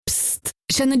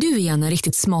Känner du igen en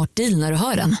riktigt smart deal när du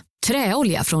hör den?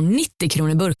 Träolja från 90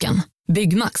 kronor burken.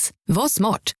 Byggmax. Var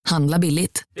smart. Handla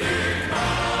billigt.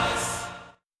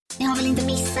 Ni har väl inte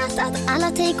missat att alla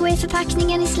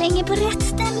takeaway-förpackningar ni slänger på rätt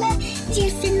ställe ger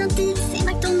fina deals i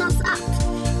McDonalds app.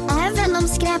 Även om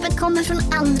skräpet kommer från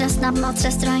andra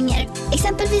snabbmatsrestauranger.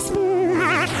 Exempelvis...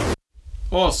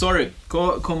 sorry.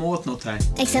 Kom åt något här.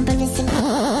 Exempelvis...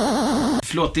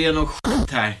 Förlåt, det är något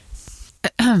skit här.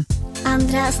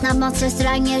 Andra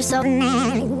snabbmatsrestauranger som...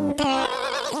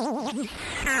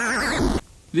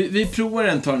 Vi provar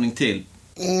en talning till.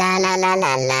 La la la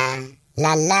la la.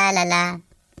 La la la la.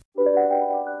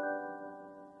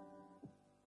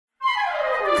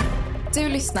 Du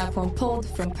lyssnar på en podd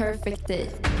från Perfect Day.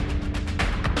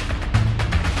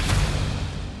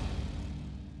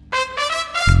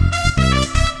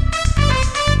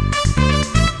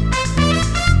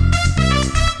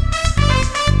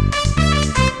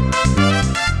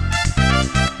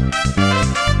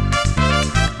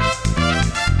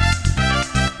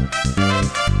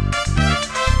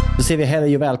 Då säger vi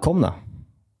hej och välkomna.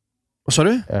 Vad sa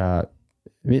du?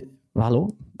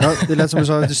 Hallå? Ja, det lät som du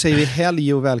sa att du säger vi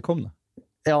hej och välkomna.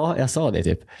 Ja, jag sa det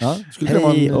typ. Ja,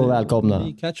 hej och välkomna.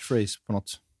 Ny catchphrase på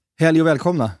något. Hej och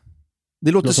välkomna.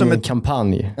 Det låter som en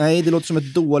kampanj. Nej, det låter som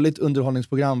ett dåligt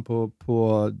underhållningsprogram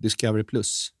på Discovery+.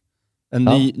 En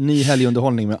ny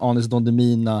helgunderhållning med Anis Don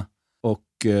Demina och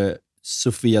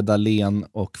Sofia Dalén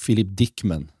och Philip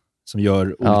Dickman som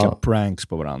gör olika pranks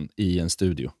på varandra i en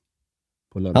studio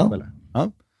på lördag.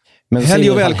 Ja. Men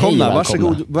hej och välkomna.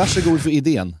 Varsågod för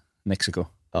idén, Mexico.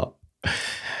 Ja.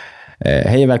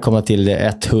 Hej och välkomna till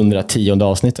det 110:e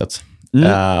avsnittet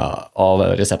av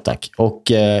Receptack.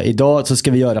 Och idag så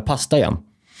ska vi göra pasta igen.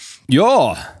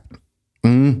 Ja!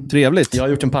 Trevligt. Jag har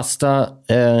gjort en pasta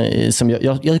som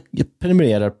jag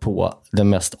prenumererar på den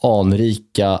mest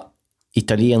anrika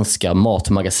italienska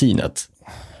matmagasinet.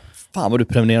 Fan vad du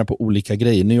prenumererar på olika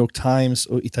grejer. New York Times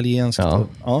och italienskt. Ja.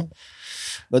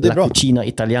 Det är bra. La Cucina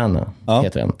Italiana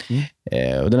heter den.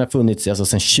 Och den har funnits alltså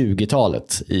sedan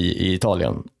 20-talet i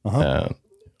Italien.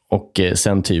 Och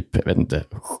sen typ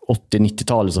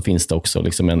 80-90-talet så finns det också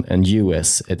liksom en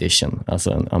US edition,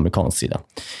 alltså en amerikansk sida.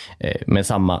 Med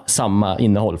samma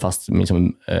innehåll fast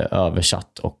liksom,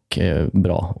 översatt och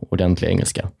bra, ordentlig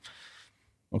engelska.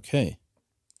 Okej.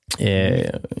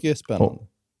 Det är spännande.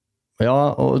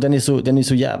 Ja, och den är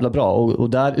så jävla bra. Och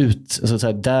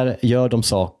där gör de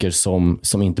saker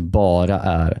som inte bara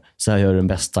är så här gör den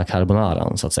bästa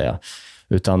carbonaran så att säga.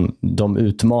 Utan de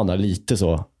utmanar lite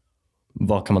så.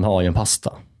 Vad kan man ha i en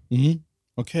pasta?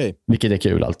 Okej. Vilket är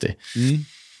kul alltid.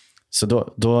 Så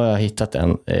då har jag hittat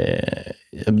en.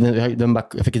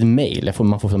 Jag fick ett mejl.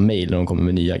 Man får en mejl när de kommer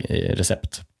med nya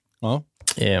recept. Ja.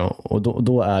 Och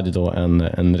då är det då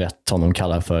en rätt som de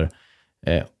kallar för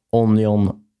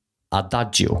onion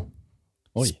adagio.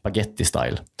 Spaghetti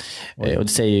style. Och det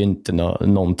säger ju inte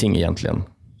någonting egentligen.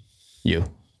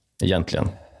 Egentligen.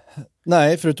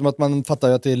 Nej, förutom att man fattar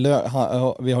ju att det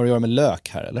är vi har att göra med lök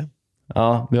här, eller?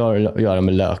 Ja, vi har att göra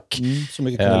med lök. Så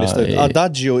mycket kan jag lista ut.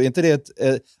 Adagio, är inte det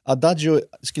adagio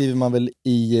skriver man väl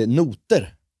i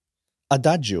noter?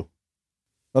 Adagio.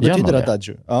 Vad betyder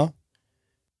adagio? Ja.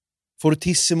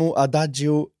 Fortissimo,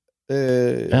 adagio,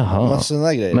 massa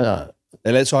sådana grejer. Men,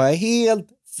 eller så har jag helt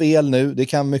fel nu. Det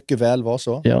kan mycket väl vara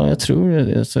så. Ja, jag tror det.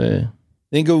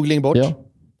 Det är en googling bort. Ja.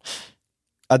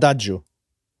 Adagio.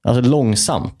 Alltså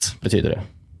långsamt betyder det.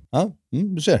 Ja,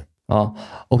 du ser. Ja,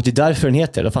 och det är därför den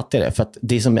heter, då fattar jag det. För att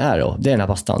det som är då, det är den här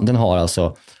pastan. Den har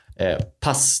alltså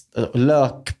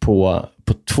lök på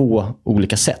 2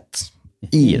 olika sätt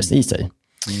i sig.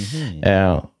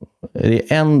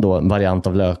 Det är en variant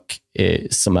av lök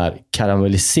som är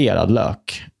karamelliserad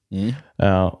lök.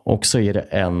 Och så är det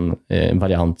en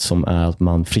variant som är att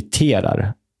man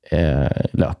friterar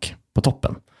lök på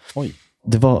toppen. Oj.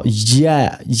 Det var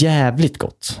jävligt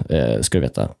gott, ska du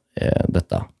veta,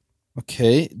 detta.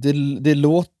 Okej, det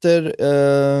låter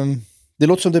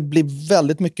som det blir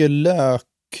väldigt mycket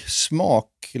löksmak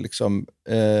liksom,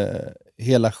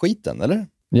 hela skiten, eller?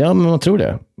 Ja, men man tror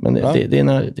det. Men det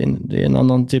är en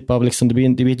annan typ av liksom, det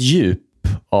blir ett djup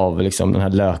av liksom den här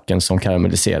löken som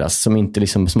karamelliseras, som inte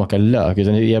liksom smakar lök,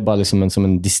 utan det är bara liksom som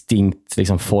en distinkt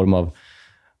liksom form av,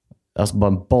 alltså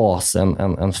bara en bas,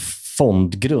 en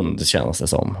fondgrund känns det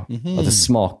som. Att det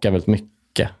smakar väldigt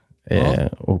mycket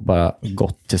och bara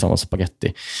gott tillsammans med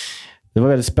spaghetti. Det var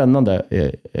väldigt spännande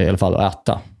i alla fall att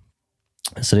äta.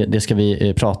 Så det ska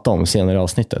vi prata om senare i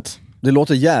avsnittet. Det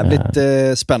låter jävligt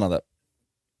spännande.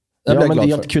 Ja, men det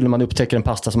är alltid kul när man upptäcker en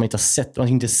pasta som man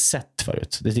inte sett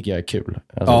förut. Det tycker jag är kul.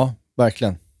 Alltså, ja,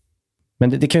 verkligen. Men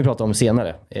det kan vi prata om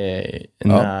senare.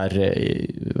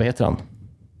 När, vad heter han?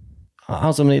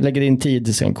 Han som lägger in tid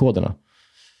i koderna.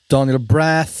 Daniel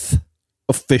Brath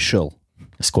Official.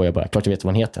 Jag skojar bara. Klart jag vet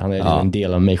vad han heter. Han är en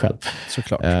del av mig själv.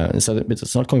 Såklart. Så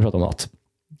snart kommer vi prata om mat.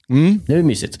 Det är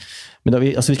mysigt. Men då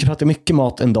vi ska prata mycket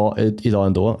mat idag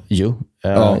ändå. Det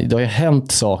har ju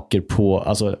hänt saker på,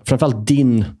 alltså, framförallt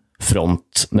din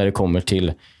front när det kommer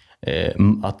till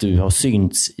att du har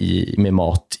synts med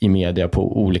mat i media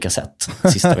på olika sätt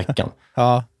sista veckan.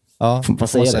 Ja. Vad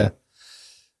säger det?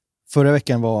 Förra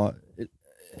veckan var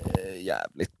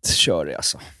jävligt körig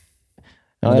alltså.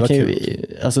 Ja,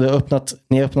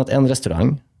 ni har öppnat en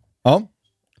restaurang. Ja.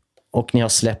 Och ni har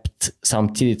släppt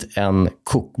samtidigt en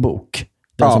kokbok.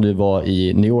 Den som du var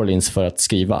i New Orleans för att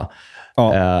skriva.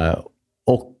 Ja.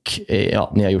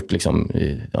 Ni har gjort liksom,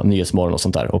 Nyhetsmorgon och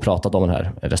sånt där. Och pratat om den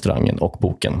här restaurangen och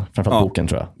boken. Framförallt boken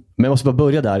tror jag. Men jag måste bara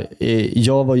börja där.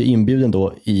 Jag var ju inbjuden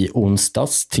då i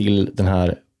onsdags till den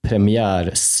här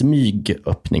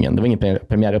premiärsmygöppningen. Det var ingen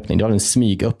premiäröppning, det var en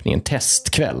smygöppning, en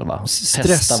testkväll va?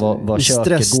 Testa vad köket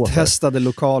går för. Stresstestade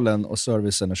lokalen och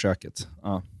servicen och köket.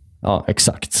 Ja,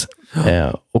 exakt.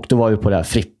 Och då var vi på det här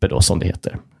Frippe då, som det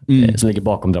heter. Som ligger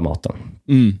bakom Dramaten.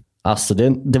 Alltså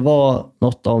det var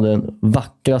något av det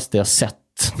vackraste jag sett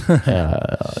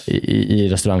i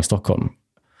restaurang Stockholm.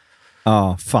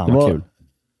 Ja, fan vad kul.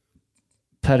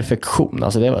 Perfektion.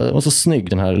 Alltså det var så snygg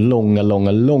den här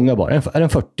långa bar. Är den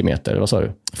 40 meter? Vad sa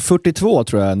du? 42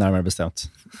 tror jag närmare bestämt.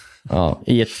 Ja,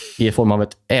 i form av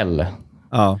ett L.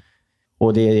 Ja.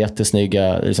 Och det är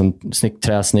jättesnygga, liksom, snyggt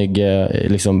träsnygg,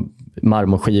 liksom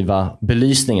marmorskiva.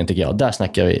 Belysningen tycker jag. Där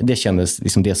snackar vi. Det kändes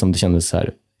liksom det som det kändes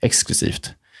här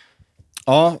exklusivt.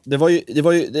 Ja,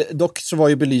 dock så var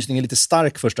ju belysningen lite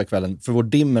stark första kvällen, för vår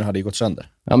dimmer hade ju gått sönder.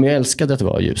 Ja, men jag älskade att det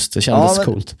var ljust. Det kändes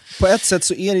coolt. På ett sätt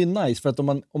så är det ju nice, för att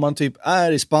om man typ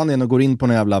är i Spanien och går in på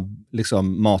en jävla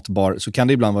liksom, matbar, så kan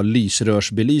det ibland vara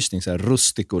lysrörsbelysning, så här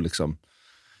rustico liksom.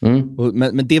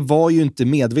 Men det var ju inte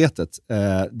medvetet.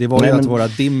 Det var ju att våra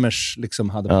dimmers liksom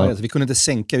hade pajat. Vi kunde inte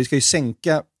sänka. Vi ska ju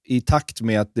sänka i takt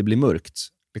med att det blir mörkt.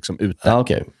 Liksom ute. Ja,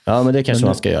 okej. Ja, men det kanske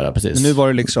man ska göra, precis. Men nu var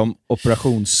det liksom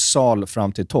operationssal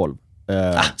fram till 12.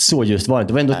 Så ljust var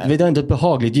det inte. Det var ändå ett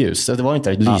behagligt ljus. Det var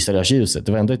inte ett lysrörsljuset.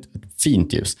 Det var ändå ett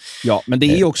fint ljus. Ja, men det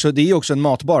är också en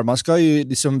matbar. Man ska ju,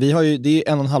 liksom, det är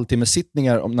 1,5 timme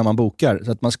sittningar när man bokar.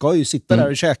 Så att man ska ju sitta där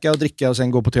och käka och dricka och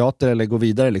sen gå på teater eller gå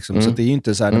vidare. Liksom. Så att det är ju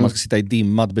inte så här när man ska sitta i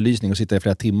dimmad belysning och sitta i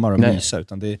flera timmar och mysa.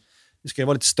 Utan det ska ju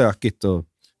vara lite stökigt. Och...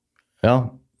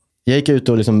 Jag gick ut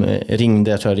och liksom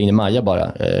ringde Maja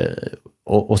bara.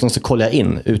 Och sen så kollade jag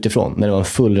in utifrån när det var en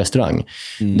full restaurang.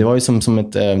 Det var ju som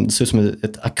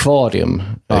ett akvarium.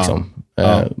 Liksom.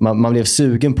 Man blev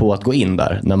sugen på att gå in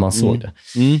där när man såg det.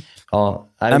 Ja,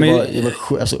 det var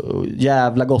alltså,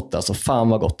 jävla gott alltså. Fan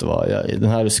vad gott det var. Den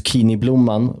här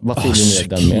zucchiniblomman, vad fyller ni den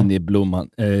med? Zucchiniblomman,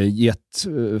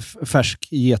 färsk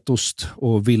getost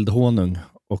och vildhonung.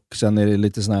 Och sen är det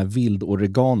lite sån här vild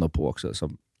oregano på också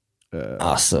som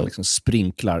liksom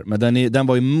sprinklar. Men den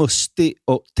var ju mustig,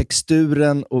 och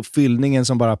texturen och fyllningen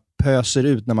som bara pöser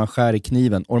ut när man skär i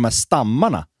kniven. Och de här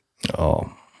stammarna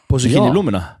på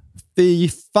zucchiniblommorna. Fy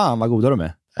fan vad goda de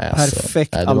är.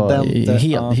 Perfekt al dente.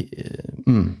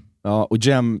 Ja, och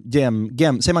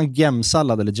säger man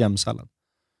gemsallad eller gemsallad?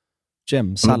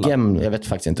 Gemsallad. Jag vet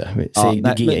faktiskt inte.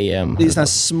 G-E-M. Det är såna här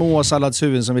små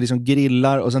salladshuvuden som vi liksom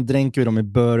grillar och sen dränker vi dem i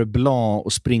beurre blanc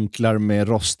och sprinklar med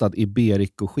rostad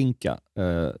iberico-skinka.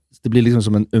 Det blir liksom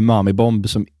som en umami-bomb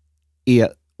som är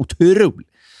otrolig.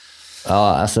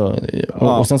 Ja, alltså,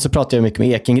 och sen så pratade jag mycket med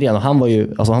Ekengren, och han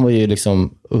var ju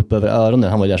liksom upp över öronen,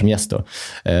 han var ju där som gäst då,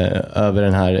 över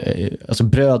den här, alltså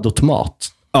bröd och tomat.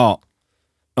 Ja.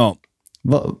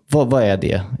 Vad är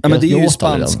det? Ja, men det är ju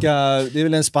spanska, det är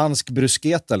väl en spansk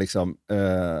bruschetta liksom.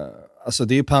 Alltså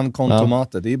det är ju pan con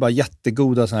tomate. Det är ju bara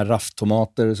jättegoda såna här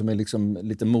rafftomater som är liksom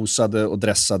lite mosade och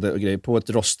dressade och grejer på ett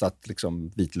rostat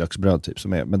liksom vitlöksbröd typ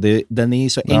som är. Men den är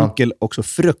så enkel och så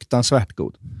fruktansvärt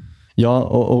god. Ja,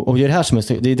 och det är det här som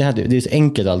det är så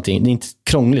enkelt allting. Det är inte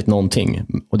krångligt någonting.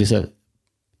 Och det är så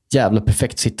jävla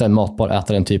perfekt sitta i en matbar och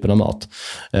äta den typen av mat.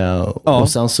 Och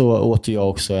sen så åt jag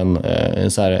också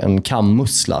en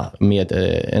kammussla med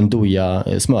en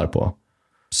doja smör på.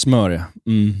 Smör, ja.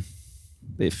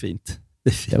 Det är fint.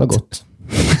 Det var gott.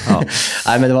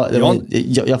 Nej, men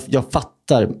jag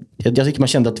fattar. Jag tycker man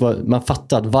kände att man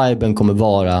fattar att viben kommer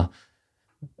vara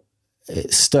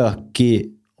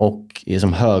stökig och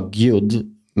liksom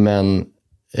högljudd, men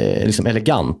liksom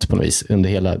elegant på något vis under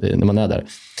hela när man är där.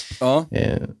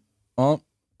 Ja,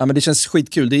 men det känns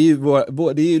skitkul. Det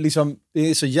är ju liksom, det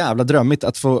är så jävla drömmigt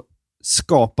att få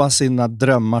skapa sina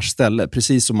drömmars ställe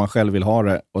precis som man själv vill ha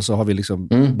det, och så har vi liksom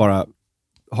bara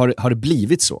har det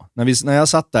blivit så. När jag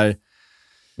satt där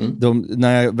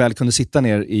När jag väl kunde sitta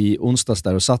ner i onsdags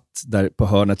där och satt där på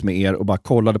hörnet med er och bara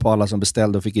kollade på alla som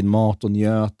beställde och fick in mat och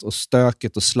njöt och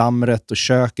stöket och slamret och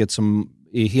köket som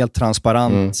är helt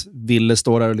transparent. Ville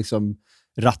står där och liksom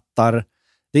rattar.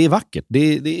 Det är vackert.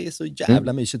 Det är så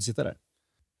jävla mysigt att sitta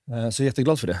där. Så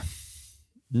jätteglad för det.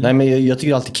 Nej, men jag tycker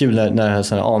det är alltid kul när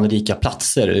sådana anrika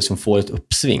platser liksom får ett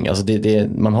uppsving. Alltså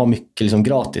man har mycket liksom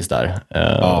gratis där.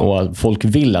 Och folk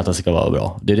vill att det ska vara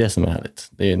bra. Det är det som är härligt.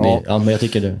 Men jag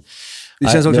tycker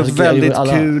det känns också väldigt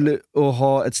kul att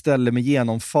ha ett ställe med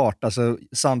genomfart. Alltså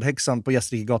Sandhäxan på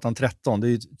Gästrikegatan 13. Det är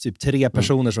ju typ 3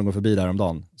 personer som går förbi där om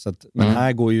dagen. Så att, men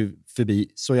här går ju förbi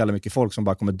så jävla mycket folk som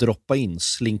bara kommer droppa in,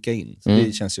 slinka in. Så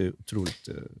det känns ju otroligt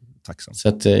tacksamt. Så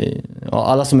att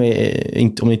alla som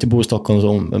om ni inte bor i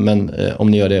Stockholm, men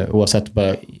om ni gör det oavsett,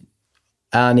 bara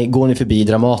går ni förbi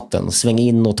Dramaten, sväng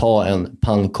in och ta en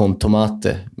pan con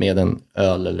tomate med en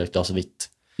öl eller ett glas vitt.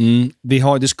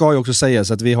 Det ska ju också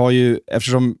sägas att vi har ju,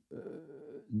 eftersom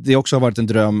det också har varit en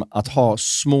dröm att ha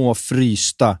små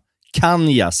frysta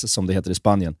cañas, som det heter i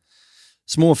Spanien.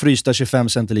 Små frysta 25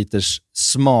 centiliters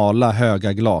smala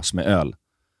höga glas med öl.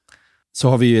 Så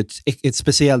har vi ju ett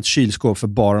speciellt kylskåp för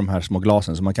bara de här små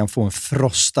glasen, så man kan få en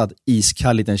frostad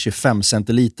iskall liten 25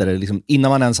 centiliter. Liksom,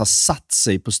 innan man ens har satt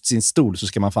sig på sin stol så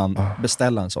ska man fan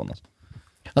beställa en sån.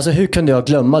 Alltså hur kunde jag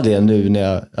glömma det nu när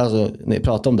jag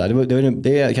pratade om det?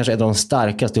 Det är kanske en av de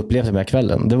starkaste upplevelserna med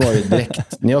kvällen. Det var ju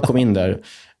direkt när jag kom in där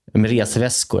med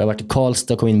resväskor. Jag var i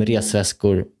Karlstad, kom in med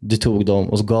resväskor. Du tog dem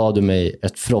och så gav du mig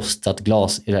ett frostat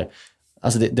glas i det här.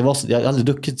 Alltså det var jag hade aldrig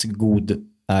druckit så god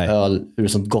öl ur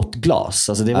ett sånt gott glas.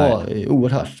 Alltså det var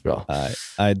oerhört bra.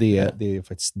 Nej, det är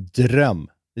faktiskt dröm.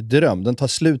 Det är dröm. Den tar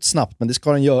slut snabbt, men det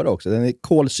ska den göra också. Den är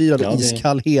kolsyrad och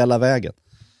iskall hela vägen.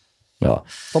 Ja.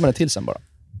 Kommer den till sen bara.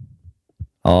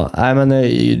 Ja, nej men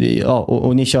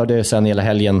och ni körde sen hela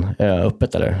helgen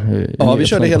öppet eller? Ja, vi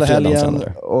körde hela helgen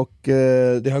och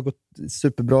det har gått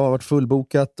superbra, varit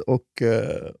fullbokat och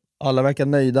alla verkar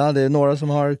nöjda. Det är några som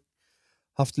har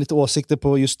haft lite åsikter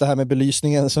på just det här med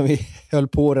belysningen som vi höll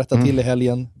på att rätta till i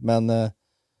helgen, men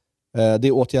det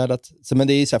är åtgärdat. Men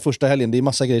det är så här, första helgen, det är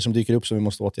massa grejer som dyker upp som vi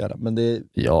måste åtgärda, men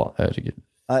herregud.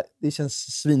 Nej, det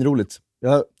känns svinroligt.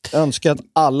 Jag önskar att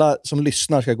alla som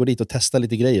lyssnar ska gå dit och testa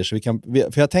lite grejer. Så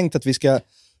för jag har tänkt att vi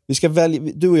ska välja,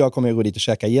 du och jag kommer att gå dit och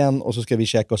käka igen och så ska vi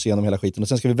käka oss igenom hela skiten och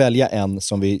sen ska vi välja en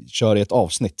som vi kör i ett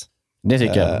avsnitt. Det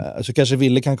tycker jag. Så kanske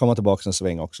Ville kan komma tillbaka en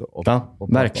sväng också. Och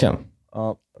verkligen.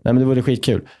 Ja. Nej, men det vore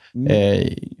skitkul.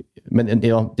 Men det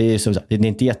är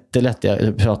inte jättelätt.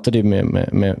 Jag pratade ju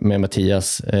med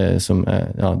Mattias som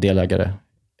är delägare.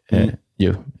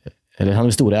 Eller han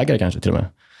är storägare kanske till och med.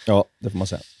 Ja, det får man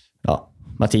säga. Ja,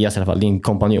 Mattias i alla fall, din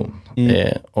kompanjon.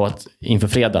 Och att inför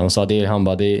fredagen sa det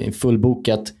är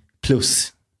fullbokat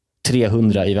plus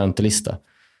 300 i väntelista.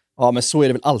 Ja, men så är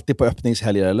det väl alltid på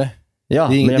öppningshelger, eller? Ja,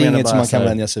 det är inget som man kan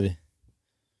vänja sig vid.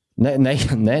 Nej,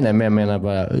 men jag menar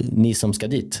bara ni som ska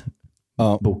dit.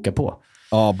 Boka på.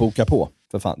 Ja, boka på.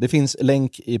 För fan. Det finns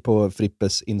länk på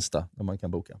Frippes Insta där man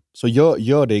kan boka. Så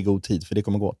gör det i god tid, för det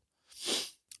kommer gå.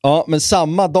 Ja, men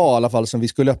samma dag i alla fall som vi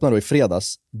skulle öppna då i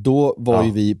fredags, då var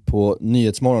ju vi på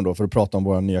Nyhetsmorgon då för att prata om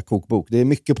vår nya kokbok. Det är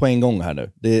mycket på en gång här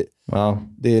nu.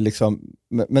 Det är liksom,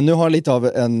 men nu har jag lite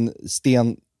av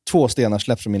två stenar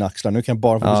släppt från mina axlar. Nu kan jag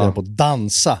bara fokusera på att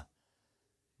dansa.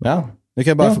 Ja. Nu kan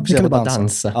jag bara fokusera på att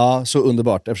dansa. Ja, så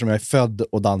underbart eftersom jag är född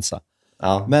att dansa.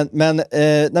 Ja.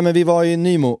 Men vi var i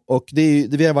Nymo och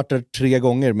vi har varit där 3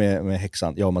 gånger med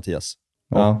häxan, jag och Mattias.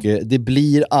 Ja. Och det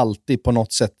blir alltid på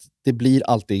något sätt, det blir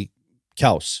alltid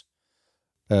kaos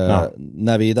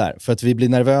när vi är där. För att vi blir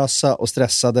nervösa och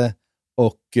stressade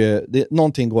och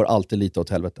någonting går alltid lite åt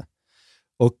helvete.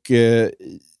 Och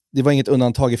det var inget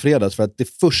undantag i fredags, för att det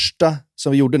första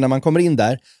som vi gjorde när man kommer in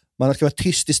där, man ska vara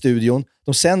tyst i studion.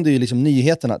 De sänder ju liksom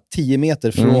nyheterna 10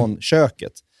 meter från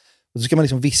köket. Och så ska man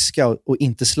liksom viska och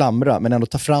inte slamra, men ändå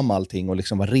ta fram allting och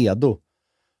liksom vara redo.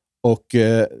 Och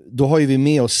då har ju vi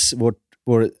med oss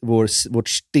vårt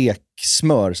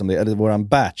steksmör, eller våran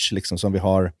batch liksom, som vi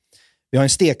har en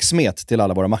steksmet till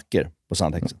alla våra mackor på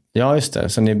Sandhäxan. Ja, just det.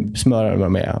 Så ni smörar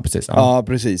med, precis. Ja,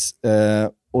 precis.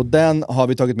 Och den har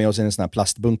vi tagit med oss i en sån här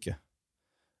plastbunke.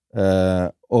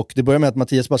 Och det börjar med att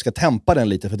Mattias bara ska tempa den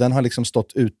lite, för den har liksom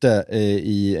stått ute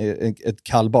i ett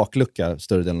kall baklucka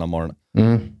större delen av morgonen.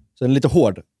 Så den är lite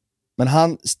hård. Men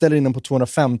han ställer in den på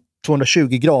 220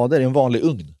 grader i en vanlig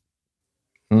ugn.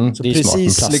 Så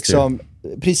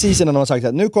precis innan de har sagt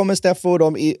att nu kommer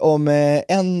Steffo om 1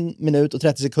 minut och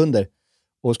 30 sekunder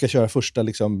och ska köra första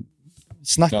liksom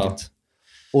snacket. Ja.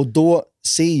 Och då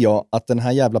ser jag att den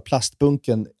här jävla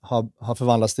plastbunken har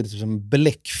förvandlats till en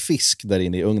bläckfisk där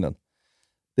inne i ugnen.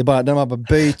 Det är bara, den har bara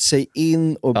böjt sig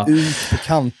in och ut på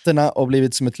kanterna och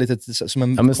blivit som ett litet, som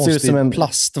en konstig som en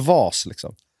plastvas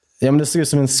liksom. Ja, men det ser ut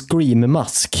som en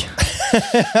scream-mask.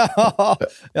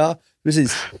 Ja,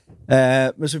 precis.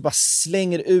 Men så vi bara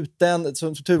slänger ut den.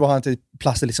 Som tur var har inte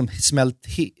plasten liksom smält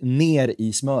ner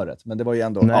i smöret. Men det var ju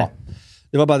ändå...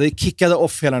 det var bara, det kickade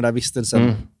off hela den där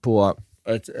vistelsen på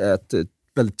ett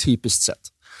väldigt typiskt sätt.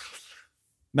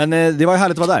 Men det var ju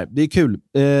härligt att vara där. Det är kul.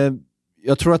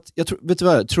 Jag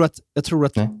tror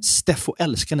att Steffo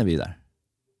älskar när vi är där.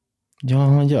 Ja,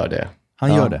 han gör det.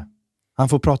 Han gör det. Han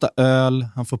får prata öl,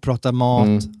 han får prata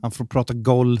mat, han får prata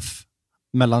golf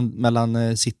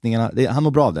mellan sittningarna. Han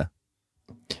mår bra av det.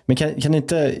 Men kan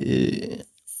inte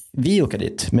vi åka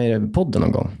dit med podden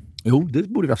någon gång? Jo, det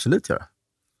borde vi absolut göra.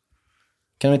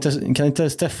 Kan inte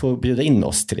Steffo bjuda in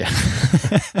oss till det?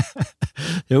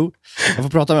 Jo, jag får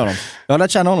prata med honom. Jag har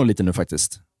lärt känna honom lite nu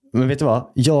faktiskt. Men vet du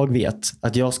vad? Jag vet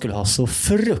att jag skulle ha så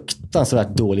fruktansvärt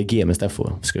dålig G med Steffo,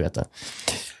 skulle jag veta. Alltså,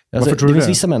 varför tror du det? Det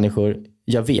finns vissa människor,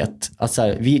 jag vet, att så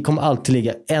här, vi kommer alltid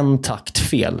ligga en takt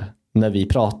fel när vi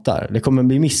pratar. Det kommer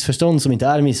bli missförstånd som inte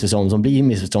är missförstånd, som blir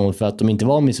missförstånd för att de inte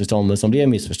var missförstånd, men som blev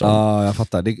missförstånd. Ja, jag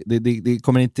fattar. Det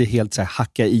kommer inte helt så här,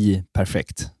 hacka i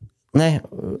perfekt. Nej,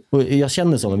 och jag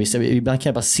känner så med vissa, ibland kan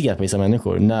jag bara se på vissa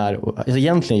människor alltså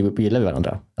egentligen gillar vi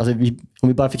varandra. Alltså om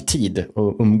vi bara fick tid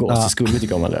att umgås så skulle vi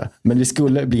tycka om varandra. Men det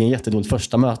skulle bli en jättedåligt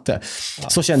första möte.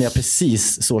 Så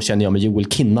känner jag med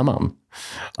Joel Kinnaman.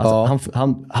 Alltså,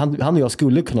 han och jag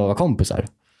skulle kunna vara kompisar.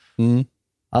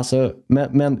 Alltså,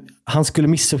 men han skulle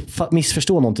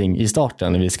missförstå någonting i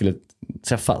starten när vi skulle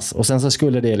träffas. Och sen så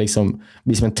skulle det liksom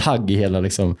bli som en tagg i hela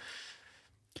liksom...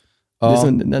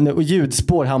 Och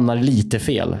ljudspår hamnar lite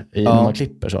fel när man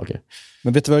klipper saker.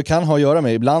 Men vet du vad det kan ha att göra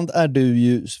med? Ibland är du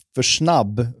ju för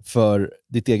snabb för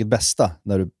ditt eget bästa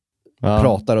när du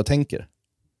pratar och tänker.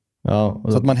 Ja,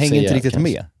 och så att man hänger inte riktigt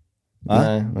med.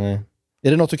 Nej.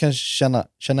 Är det något du kan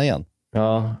känna igen?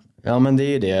 Ja, men det är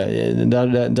ju det.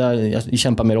 Där jag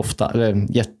kämpar mer ofta, eller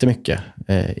jättemycket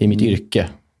i mitt yrke.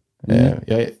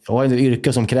 Jag har ett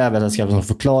yrke som kräver att jag ska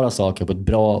förklara saker på ett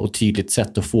bra och tydligt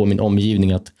sätt och få min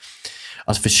omgivning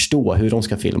att förstå hur de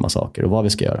ska filma saker och vad vi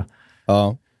ska göra.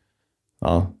 Ja.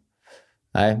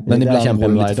 Nej, men ibland kämpar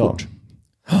jag varje dag.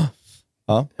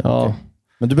 Ja. Okay.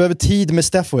 Men du behöver tid med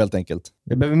Steffo helt enkelt.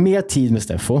 Jag behöver mer tid med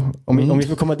Steffo. Om vi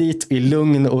får komma dit i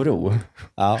lugn och ro.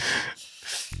 Ja.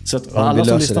 Så att alla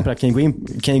som lyssnar på det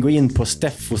här kan gå in på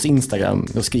Steffos Instagram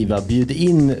och skriva bjud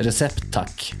in recept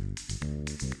tack.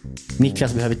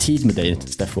 Niklas behöver tid med dig,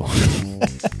 Steffo.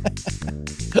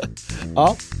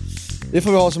 Ja, det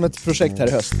får vi ha som ett projekt här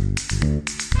i höst.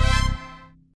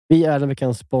 Vi är den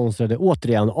veckan sponsrade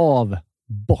återigen av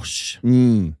Bosch.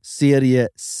 Serie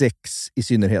 6 i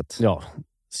synnerhet. Ja,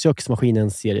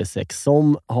 köksmaskinen serie 6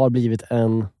 som har blivit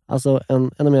en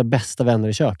av mina bästa vänner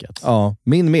i köket. Ja,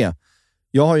 min med.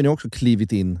 Jag har ju nu också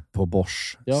klivit in på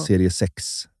Bosch serie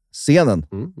 6-scenen,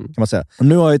 kan man säga. Och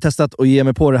nu har jag testat att ge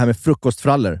mig på det här med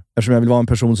frukostfrallor, eftersom jag vill vara en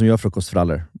person som gör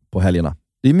frukostfrallor på helgerna.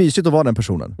 Det är mysigt att vara den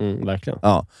personen. Verkligen.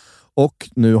 Ja. Och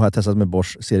nu har jag testat med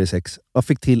Bosch serie 6 och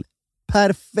fick till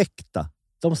perfekta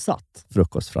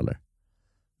frukostfrallor.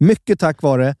 Mycket tack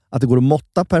vare att det går att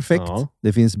måtta perfekt. Ja.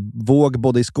 Det finns våg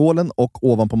både i skålen och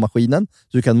ovanpå maskinen.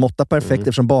 Så du kan måtta perfekt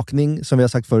eftersom bakning, som vi har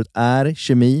sagt förut, är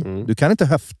kemi. Du kan inte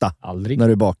höfta när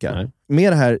du bakar. Nej.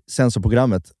 Med det här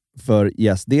sensorprogrammet för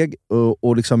jäsdeg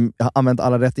och liksom, jag har använt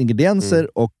alla rätt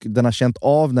ingredienser och den har känt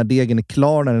av när degen är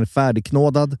klar, när den är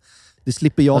färdigknådad. Det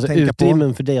slipper jag tänka på.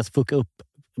 Utrymmen för dig att fucka upp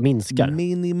minskar.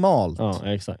 Minimalt.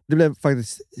 Ja, exakt. Det blev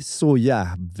faktiskt så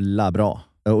jävla bra.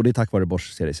 Och det är tack vare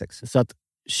Bosch serie 6. Så att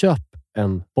köp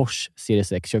en Bosch serie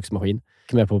 6 köksmaskin.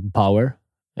 Kan man på Power.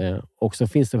 Och så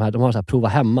finns de har så här prova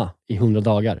hemma i 100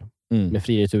 dagar. Med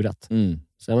fri returrätt.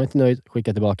 Så är man inte nöjd,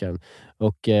 skicka tillbaka den.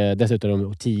 Och dessutom har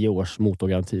de 10 års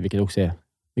motorgaranti, vilket också är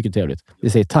mycket trevligt. Vi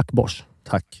säger tack Bosch.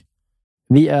 Tack.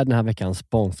 Vi är den här veckan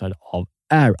sponsrade av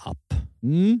AirUp.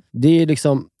 Det är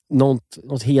liksom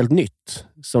något helt nytt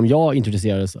som jag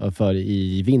introducerades för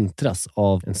i vintras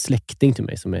av en släkting till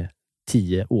mig som är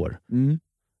 10 år.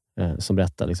 Som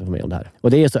berättar liksom för mig om det här.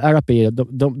 Och det är så, AirUp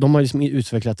de har liksom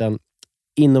utvecklat en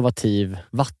innovativ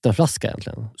vattenflaska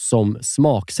egentligen som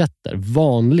smaksätter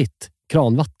vanligt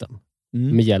kranvatten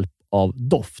med hjälp av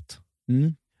doft.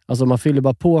 Alltså man fyller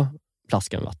bara på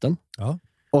flaskan med vatten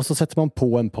och så sätter man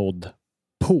på en podd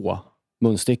på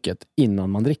munstycket innan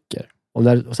man dricker. Och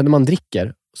sen när man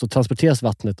dricker så transporteras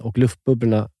vattnet och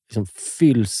luftbubblorna liksom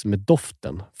fylls med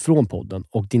doften från podden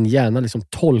och din hjärna liksom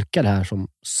tolkar det här som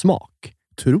smak.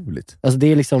 Otroligt. Alltså det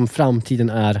är liksom framtiden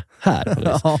är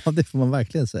här. Ja, det får man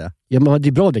verkligen säga. Ja, men det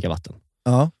är bra att dricka vatten.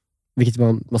 Ja. vilket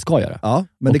man ska göra. Ja,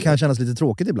 men det kan kännas lite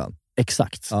tråkigt ibland.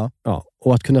 Exakt. Ja.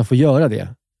 Och att kunna få göra det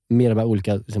med de här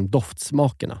olika liksom,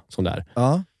 doftsmakerna som det är.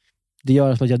 Ja. Det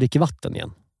gör att jag dricker vatten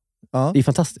igen. Ja. Det är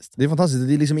fantastiskt. Det är fantastiskt.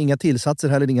 Det är liksom inga tillsatser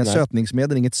heller, inga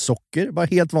sötningsmedel, inget socker. Bara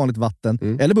helt vanligt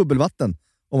vatten. Eller bubbelvatten.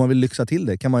 Om man vill lyxa till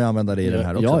det kan man ju använda det i den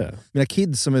här också. Ja. Mina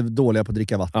kids som är dåliga på att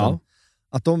dricka vatten. Ja.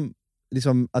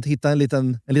 Att hitta en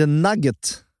liten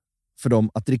nugget för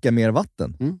dem att dricka mer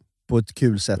vatten. På ett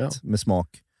kul sätt med smak.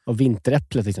 Och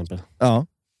vinteräpple till exempel. Ja.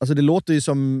 Alltså det låter ju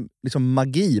som liksom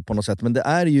magi på något sätt. Men det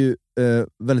är ju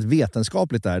väldigt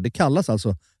vetenskapligt där. Det kallas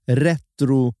alltså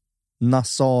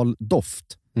retronasal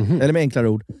doft. Eller med enklare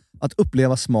ord, att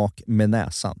uppleva smak med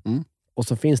näsan. Och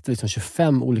så finns det liksom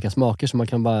 25 olika smaker som man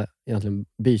kan bara egentligen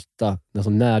byta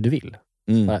när du vill.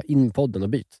 Bara in podden och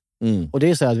byt. Och det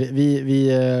är så här att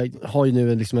vi har ju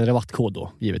nu liksom en rabattkod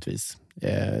då, givetvis.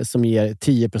 Som ger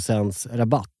 10%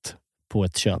 rabatt på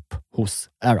ett köp hos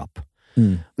AirUp.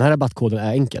 Den här rabattkoden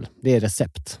är enkel. Det är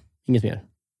recept. Inget mer.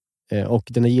 Och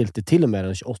den är giltig till och med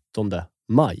den 28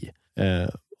 maj.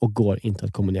 Och går inte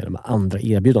att kombinera med andra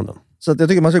erbjudanden. Så att jag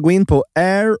tycker man ska gå in på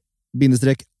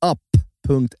air-up.se.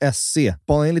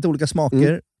 Spana in lite olika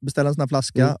smaker. Beställa en sån här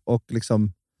flaska och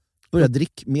liksom börja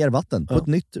dricka mer vatten på ett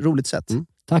nytt, roligt sätt.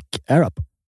 Tack, AirUp.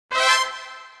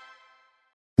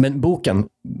 Men boken,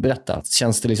 berätta.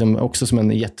 Känns det liksom också som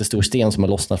en jättestor sten som har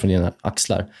lossnat från dina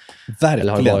axlar? Verkligen.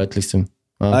 Eller har det varit liksom...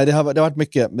 Ja. Nej, det har varit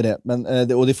mycket med det. Men,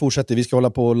 och det fortsätter. Vi ska hålla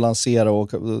på och lansera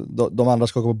och de andra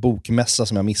ska gå på bokmässa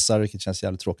som jag missar, vilket känns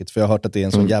jävligt tråkigt. För jag har hört att det är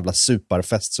en sån jävla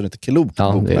superfest så det är inte klokt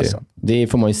på bokmässan. Det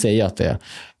får man ju säga att det är.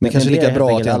 Men kanske lika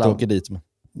bra att jag inte åker dit.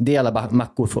 Det är alla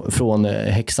mackor från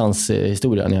häxans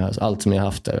historia. Allt som ni har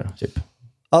haft där, typ.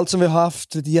 Allt som vi har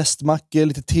haft, lite gästmackor,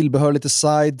 lite tillbehör, lite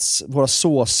sides, våra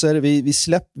såser. Det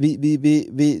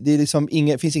är liksom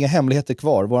finns inga hemligheter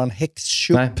kvar. Våran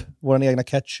häxchup, våran egna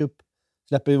ketchup.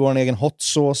 Släpper vi vår egen hot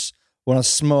sauce, vår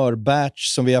smörbatch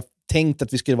som vi har tänkt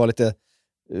att vi skulle vara lite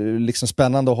liksom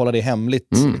spännande och hålla det hemligt.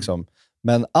 Liksom.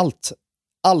 Men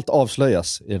allt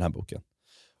avslöjas i den här boken.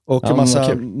 Och en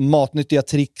massa matnyttiga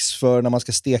tricks för när man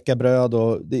ska steka bröd.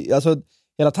 Och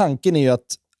hela tanken är ju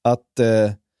att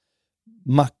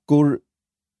mackor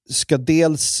ska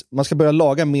man ska börja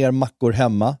laga mer mackor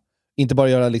hemma. Inte bara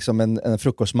göra liksom en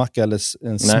frukostmacka eller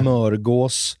en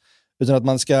smörgås. Utan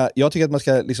att jag tycker att man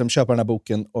ska liksom köpa den här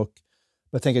boken och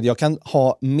jag tänker att jag kan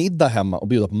ha middag hemma och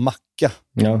bjuda på macka.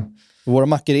 Ja. Våra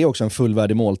mackor är också en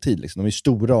fullvärdig måltid. Liksom. De är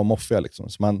stora och moffiga. Liksom.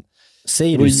 Så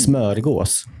säger du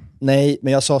smörgås? Nej,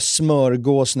 men jag sa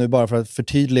smörgås nu bara för att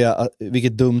förtydliga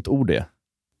vilket dumt ord det är.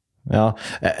 Ja,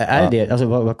 är det? Alltså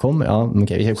vad kommer? Ja,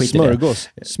 okej, smörgås.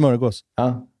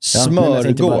 Ja.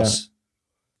 Smörgås.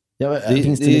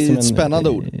 Finns det är liksom ett spännande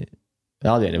ord.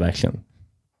 Ja, det är det verkligen.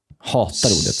 Hatar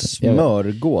ordet.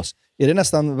 Smörgås. Är det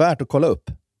nästan värt att kolla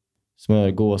upp?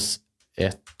 Smörgås,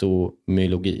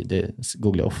 etymologi. Det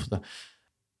googlar jag ofta.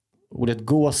 Ordet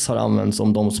gås har använts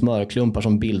om de smörklumpar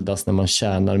som bildas när man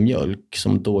kärnar mjölk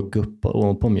som då guppar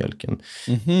ovanpå mjölken.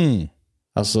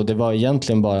 Alltså det var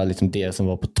egentligen bara liksom det som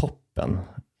var på toppen.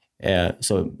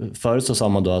 Så förut så sa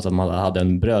man då att man hade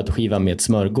en brödskiva med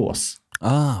smörgås.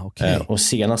 Okay. Och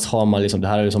senast har man liksom, det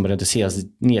här är liksom reduceras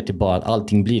ner till bara att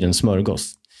allting blir en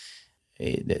smörgås.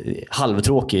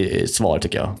 Halvtråkig svar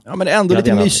tycker jag. Ja, men det är ändå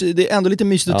lite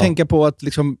mysigt att tänka på att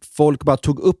liksom folk bara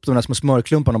tog upp de där små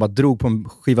smörklumparna och bara drog på en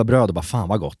skiva bröd och bara fan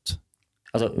vad gott.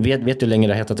 Alltså, vet du hur länge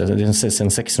det har hetat det? Det är sedan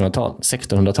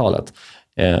 1600-talet.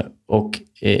 Och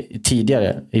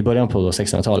tidigare, i början på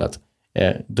 1600-talet,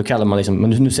 då kallar man liksom, men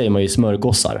nu säger man ju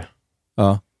smörgåsar.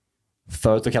 Ja.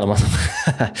 Förut då kallar man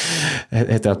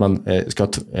heter att man ska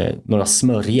ha några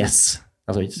smörgäss.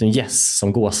 Alltså en gäss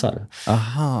som gåsar.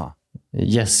 Aha.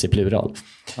 Gäss i plural.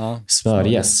 Ja,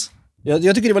 smörgäss.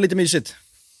 Jag tycker det var lite mysigt.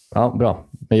 Ja, bra.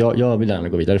 Men jag vill gärna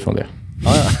gå vidare från det.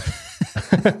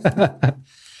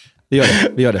 Ja.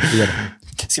 Vi gör det.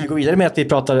 Ska vi gå vidare med att vi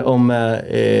pratar om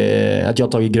att jag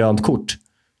har tagit grönt kort?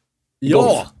 Ja!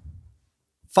 Golf.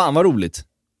 Fan vad roligt.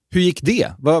 Hur gick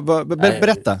det?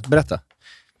 Berätta.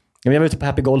 Jag var ute på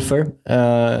Happy Golfer.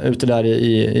 Ute där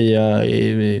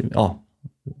i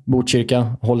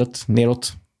Botkyrka hållet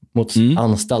neråt mot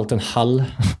anstalten Hall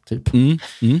typ.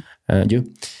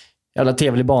 Jävla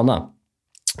trevlig bana.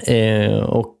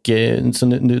 Så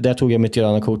nu där tog jag mitt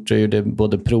gröna kort och gjorde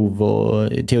både prov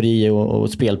och teori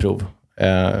och spelprov.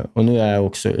 Och nu är jag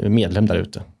också medlem där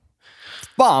ute.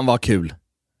 Fan vad kul.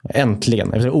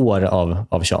 Äntligen, efter år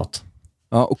av tjat.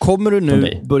 Ja, och kommer du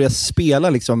nu börja spela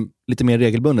liksom lite mer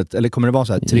regelbundet? Eller kommer det vara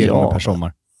så här 3 gånger per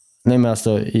sommar? Nej, men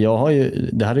alltså,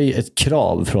 det här är ju ett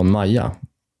krav från Maja.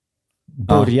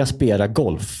 Börja spela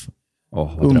golf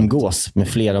Umgås med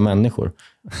flera människor.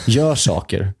 Gör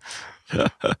saker.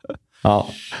 Ja,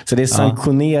 så det är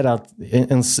sanktionerat,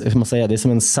 det är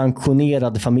som en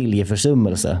sanktionerad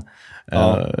familjeförsummelse.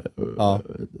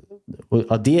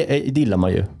 Och det gillar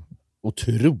man ju.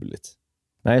 Otroligt.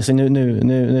 Nej, så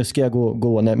nu ska jag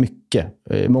gå mycket.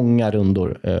 Många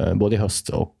rundor, både i höst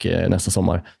och nästa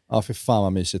sommar. Ja, för fan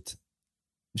vad mysigt.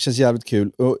 Det känns jävligt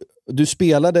kul. Och du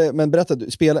spelade, men berätta,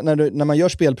 när man gör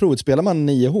spelprovet, spelar man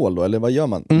 9 hål då? Eller vad gör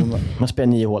man? Man spelar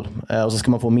 9 hål. Och så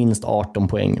ska man få minst 18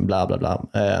 poäng, bla bla bla.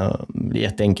 Det är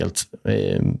jätteenkelt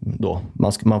då.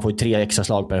 Man får ju 3 extra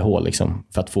slag per hål liksom,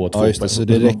 för att få 2 poäng. Så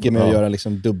det räcker med att göra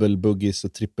liksom dubbel-buggies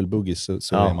och trippel-buggies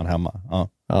så är man hemma.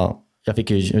 Ja, jag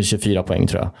fick ju 24 poäng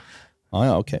tror jag.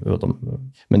 Ja, okej.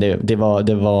 Men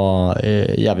det var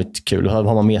jävligt kul. Har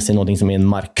man med sig någonting som är en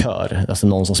markör, alltså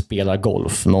någon som spelar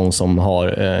golf, någon som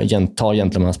tar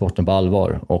gentlemannasporten på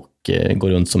allvar och går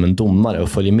runt som en domare och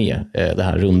följer med den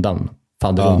här rundan,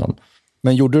 paddelrundan.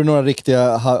 Men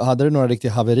hade du några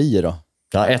riktiga haverier då?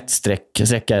 Ja, ett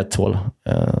sträcka ett hål.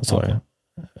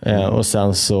 Och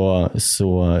sen så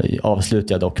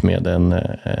avslutade jag dock med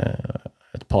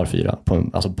ett par 4,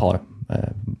 alltså par.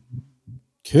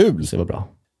 Kul! Så det var bra.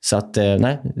 Så att,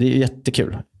 nej, det är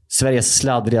jättekul. Sveriges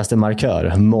sladdrigaste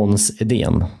markör, Måns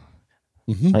Edén.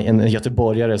 En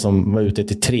göteborgare som var ute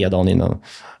till 3 dagen innan.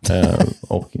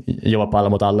 Och jobbade på Alla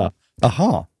mot alla.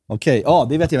 Aha, okej. Ja,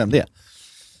 det vet jag vem det är.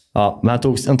 Ja, men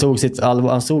han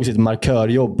tog sitt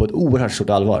markörjobb på ett oerhört stort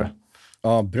allvar.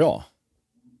 Ja, bra.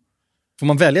 Får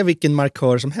man välja vilken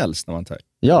markör som helst när man tar?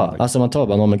 Ja, alltså man tar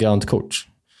bara någon med grönt kort.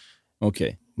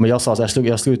 Okej. Men jag sa så här,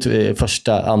 jag slog ut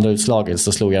andra utslaget,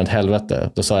 så slog jag ett helvete.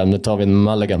 Då sa jag, nu tar vi en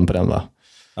mulligan på den, va?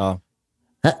 Ja.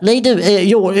 Nej du,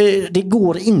 det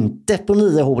går inte på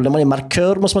 9 hål. När man är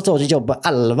markör måste man ta ett jobb på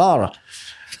allvar.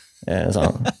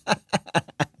 Så.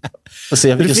 Och så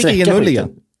jag fick sträcka mulligan.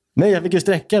 Nej, jag fick ju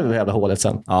sträcka över hela hålet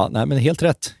sen. Ja, nej, men helt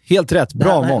rätt. Helt rätt.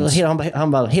 Bra, Måns.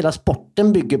 Han bara, hela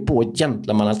sporten bygger på ett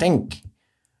gentlemannatänk.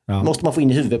 Ja. Måste man få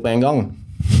in i huvudet på en gång.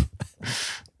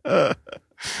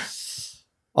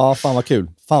 Ja, fan vad kul.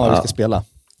 Fan vad vi ska spela.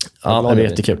 Ja, det är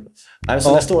jättekul. Nej,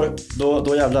 så nästa år,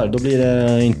 då jävlar. Då blir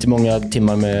det inte många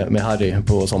timmar med Harry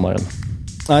på sommaren.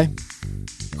 Nej,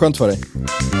 skönt för dig.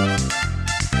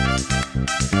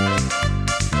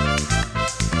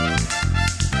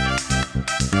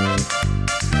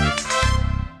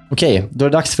 Okej, då är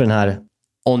det dags för den här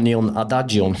onion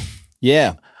adagion.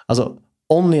 Yeah. Alltså,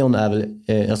 onion är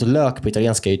väl, alltså lök på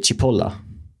italienska är chipolla.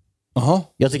 Aha.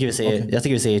 Jag tycker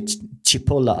vi säger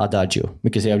chipolla adagio.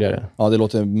 Mycket trevligare. Ja, det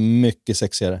låter mycket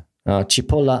sexigare. Ja,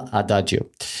 chipolla adagio.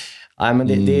 Nej, men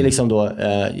det är liksom då,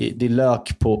 det är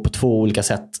lök på 2 olika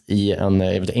sätt i en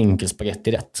enkel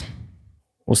spagettirätt.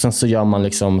 Och sen så gör man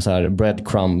liksom så här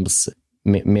breadcrumbs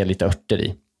med lite örter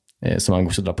i. Som man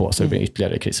också drar på så det blir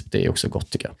ytterligare krisp. Det är också gott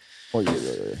tycker jag. Oj.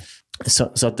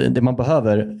 Så att det man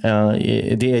behöver,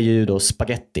 det är ju då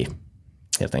spaghetti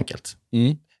helt enkelt.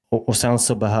 Och sen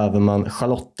så behöver man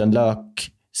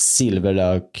schalottenlök,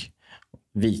 silverlök,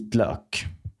 vitlök.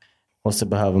 Och så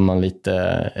behöver man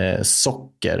lite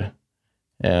socker.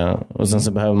 Och sen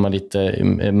så behöver man lite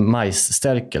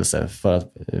majsstärkelse för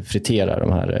att fritera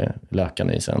de här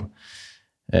lökarna i sen.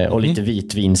 Och lite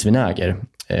vitvinsvinäger.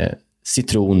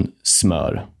 Citron,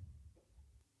 smör.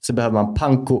 Så behöver man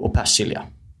panko och persilja.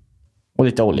 Och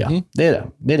lite olja. Det är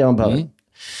det man behöver.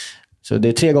 Så det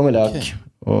är 3 gånger lök. Okay.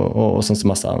 Och sen så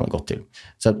massa annat gott till.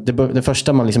 Så det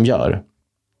första man liksom gör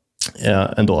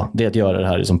ändå, det är att göra det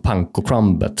här liksom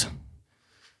panko-crumbet.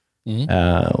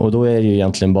 Och då är det ju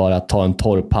egentligen bara att ta en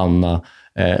torr panna,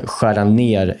 skära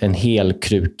ner en hel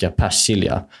kruka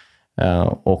persilja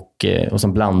och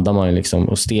sen blandar man liksom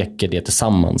och steker det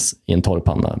tillsammans i en torr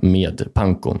panna med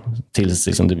pankon tills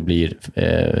liksom det blir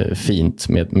fint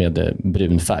med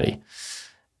brun färg.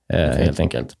 Helt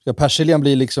enkelt. Ska persiljan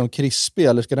bli liksom krispig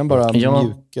eller ska den bara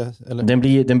mjuka? Eller?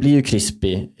 Den blir ju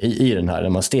krispig i den här när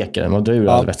man steker den. Man drar ur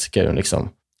all vätska liksom.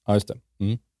 Ja, just det.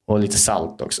 Och lite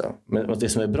salt också. Men det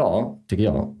som är bra, tycker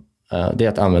jag, det är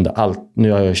att använda allt.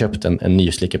 Nu har jag köpt en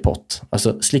ny slickepott.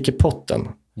 Alltså slickepotten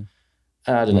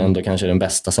är den ändå kanske den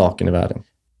bästa saken i världen.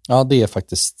 Ja, det är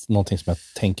faktiskt någonting som jag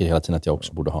tänker hela tiden att jag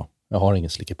också borde ha. Jag har ingen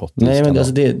slickepott. Nej, men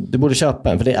alltså du borde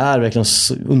köpa en, för det är verkligen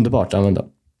så underbart att använda.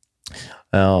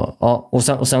 Och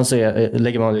sen så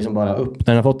lägger man liksom bara upp, när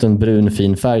den har fått en brun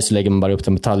fin färg så lägger man bara upp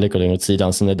den med tallrik och lägger åt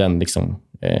sidan, så är den liksom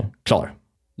klar.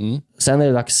 Sen är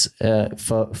det dags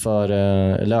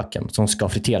för löken som ska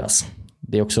friteras.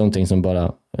 Det är också någonting som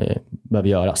bara behöver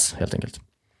göras helt enkelt.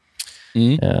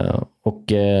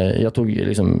 Och jag tog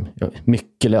liksom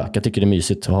mycket lök. Jag tycker det är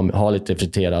mysigt att ha lite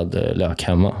friterad lök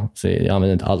hemma, så jag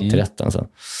använder inte alltid rätten sen.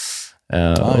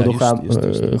 Och då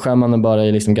skär man den bara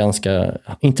i liksom ganska,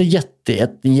 inte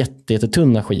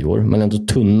jättetunna skivor, men ändå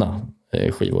tunna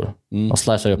skivor. Man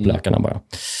slicear upp lökarna bara.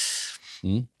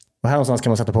 Och här någonstans kan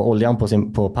man sätta på oljan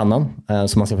på pannan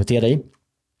som man ska fritera i.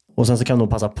 Och sen så kan man nog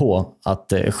passa på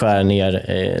att skära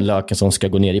ner löken som ska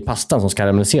gå ner i pastan som ska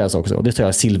karamelliseras också. Och det tar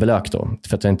jag silverlök då,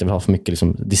 för att jag inte vill ha för mycket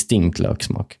liksom distinkt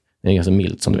löksmak. Det är ganska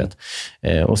mild som du vet.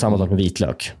 Och samma sak med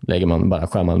vitlök. Skär man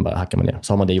bara, hackar man ner.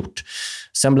 Så har man det gjort.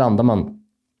 Sen blandar man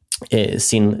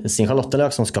sin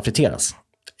schalottenlök som ska friteras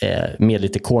med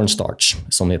lite cornstarch,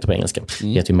 som det heter på engelska. Det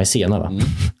heter ju maizena, va?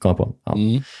 Kommer på. Ja.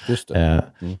 Just det.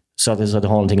 Så att du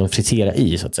har någonting att fritera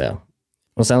i, så att säga.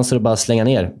 Och sen så är det bara att slänga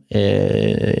ner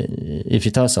i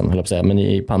fritösen, höll jag på att säga, men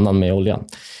i pannan med olja.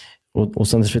 Och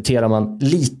sen friterar man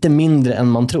lite mindre än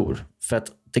man tror. För att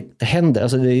det händer,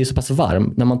 alltså det är ju så pass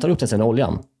varmt. När man tar upp den sen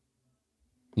oljan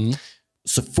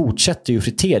så fortsätter ju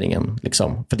friteringen.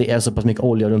 Liksom. För det är så pass mycket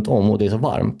olja runt om och det är så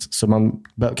varmt. Så man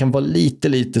kan vara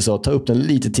lite så, ta upp den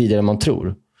lite tidigare än man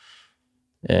tror.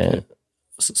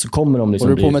 Så kommer de liksom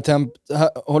håller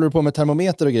du på med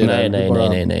termometer och grejer?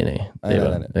 Nej.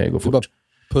 Det går fort. Du bara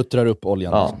puttrar upp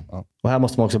oljan. Ja. Ja. Och här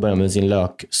måste man också börja med sin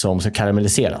lök som ska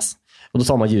karamelliseras. Och då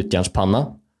tar man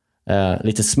gjutjärnspanna,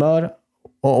 lite smör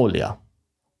och olja,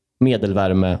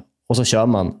 medelvärme, och så kör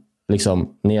man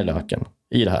liksom ner löken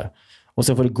i det här. Och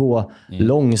så får det gå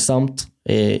långsamt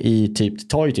det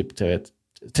tar ju typ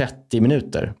 30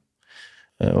 minuter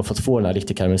och för att få den här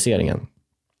riktiga karamelliseringen.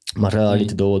 Man rör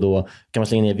lite då och då. Kan man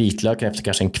slänga ner vitlöken efter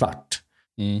kanske en kvart.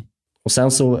 Och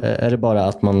sen så är det bara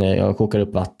att man kokar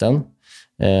upp vatten.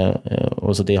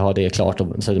 Och så har det klart.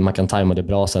 Så man kan tajma det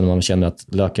bra sen när man känner att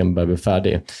löken börjar bli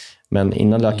färdig. Men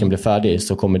innan löken blir färdig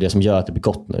så kommer det som gör att det blir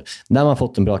gott nu. När man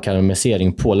fått en bra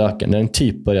karamellisering på löken, när den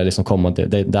typ börjar liksom komma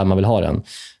där man vill ha den,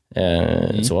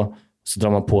 så drar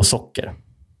man på socker.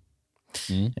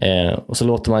 Och så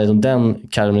låter man liksom den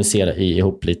karamellisera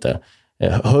ihop lite.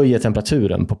 Höjer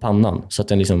temperaturen på pannan så att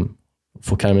den liksom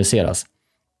får karamelliseras.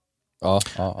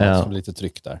 Ja, lite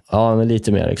tryck där. Ja, men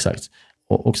lite mer, exakt.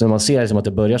 Och så när man ser liksom att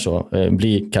det börjar så,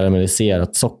 bli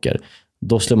karamelliserat socker,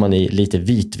 då slår man i lite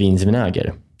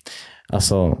vitvinsvinäger.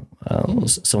 Alltså,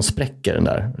 som spräcker den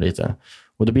där lite.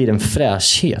 Och då blir det en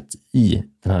fräschhet i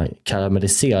den här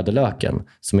karamelliserade löken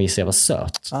som är så jävla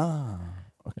söt.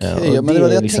 Okay. Men det var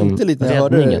det jag tänkte lite när jag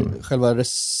hörde själva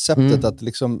receptet, att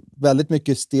liksom väldigt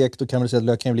mycket stekt och karamelliserad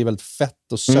lök kan ju bli väldigt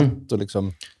fett och sött och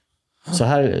liksom. Så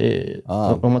här,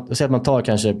 om man säger att man tar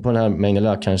kanske på den här mängden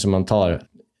lök, kanske man tar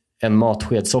en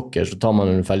matsked socker, så tar man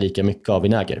ungefär lika mycket av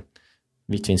vinäger,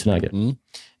 vitvinsvinäger.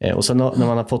 Och sen när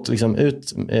man har fått liksom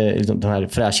ut den här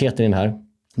fräschheten i den här,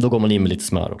 då går man in med lite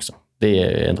smör också. Det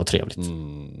är ändå trevligt.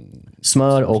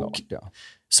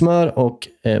 Smör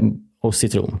och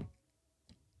citron.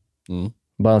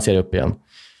 Balansera upp igen.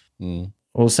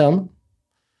 Och sen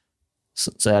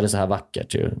så är det så här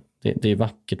vackert. Det är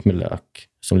vackert med lök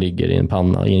som ligger i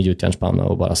en gjutjärnspanna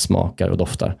och bara smakar och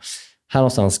doftar. Här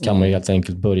någonstans kan man ju helt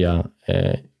enkelt börja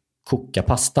koka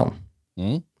pastan.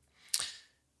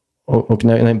 Och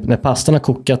när pastan har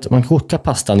kokat, man kokar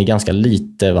pastan i ganska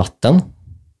lite vatten.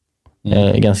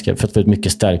 För att få ut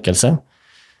mycket stärkelse.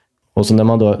 Och så när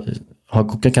man då har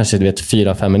kokat kanske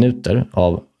 4-5 minuter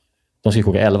av, de ska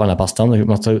koka 11 den här pastan.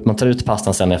 Man tar ut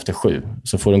pastan sen efter 7,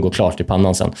 så får den gå klart i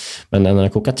pannan sen. Men när den har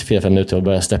kokat till 4-5 minuter och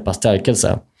börjar släppa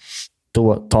stärkelse,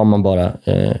 då tar man bara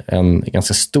en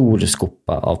ganska stor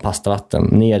skopa av pastavatten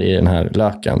ner i den här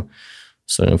löken,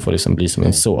 så den får liksom bli som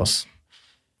en sås.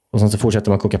 Och sen så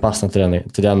fortsätter man koka pastan till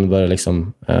den börjar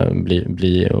liksom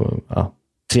bli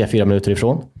 3-4 minuter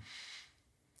ifrån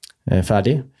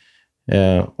färdig.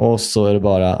 Och så är det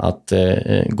bara att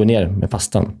gå ner med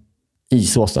pastan i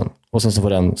såsen. Och sen så får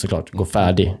den såklart gå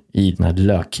färdig i den här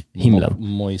lökhimlen.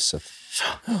 Mojset.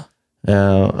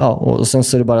 Och sen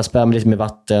så är det bara spä med lite med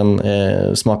vatten,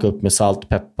 smaka upp med salt,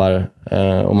 peppar.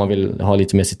 Om man vill ha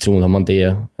lite mer citron har man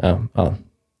det.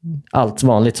 Allt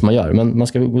vanligt som man gör. Men man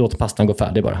ska låta pastan gå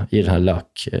färdig bara i den här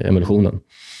lökemulsionen.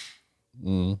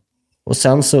 Och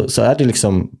sen så är det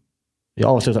liksom, jag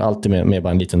avslutar alltid med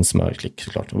bara en liten smörklick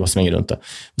såklart och bara svänger runt det.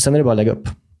 Och sen är det bara att lägga upp.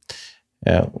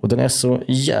 Och den är så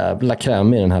jävla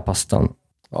krämig, den här pastan.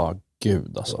 Ja,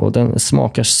 gud alltså. Och den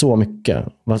smakar så mycket.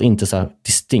 Fast inte så här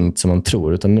distinkt som man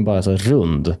tror, utan den är bara så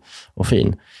rund och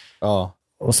fin. Ja.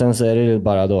 Och sen så är det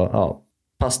bara då,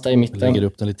 pasta i mitten. Lägger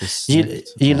upp den lite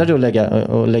snyggt. Gillar du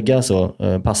att lägga så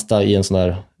pasta i en sån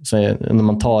där, så när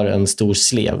man tar en stor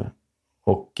slev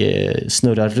och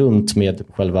snurrar runt med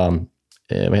själva,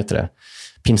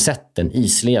 pincetten i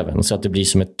sleven så att det blir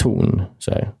som ett torn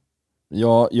så här.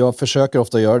 Ja, jag försöker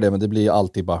ofta göra det, men det blir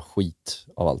alltid bara skit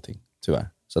av allting, tyvärr.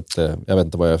 Så att, jag vet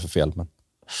inte vad jag gör för fel. Men...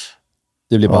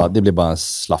 Det blir bara en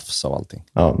slafs av allting.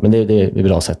 Ja, men det är ett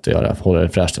bra sätt att göra. Hålla det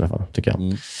fräscht i alla fall,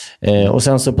 tycker jag. Och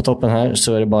sen så på toppen här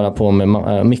så är det bara på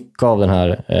med mycket av den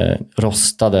här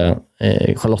rostade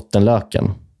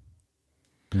schalottenlöken.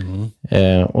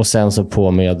 Och sen så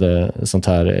på med sånt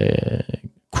här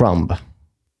crumb.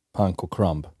 Panko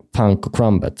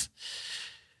crumbet.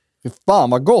 Fy fan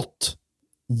vad gott!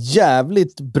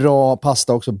 Jävligt bra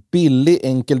pasta också. Billig,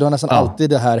 enkel. Du har nästan alltid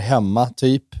det här hemma,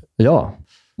 typ. Ja.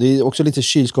 Det är också lite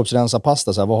kylskåpsrensa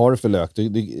pasta. Så här. Vad har du för lök?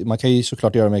 Man kan ju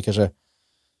såklart göra med kanske...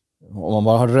 Om man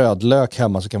bara har rödlök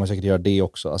hemma så kan man säkert göra det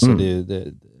också. Alltså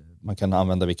man kan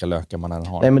använda vilka lökar man än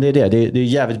har. Nej, men det är det. Det är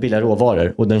jävligt billiga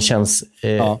råvaror. Och den känns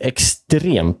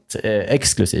extremt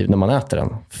exklusiv när man äter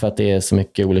den. För att det är så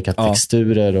mycket olika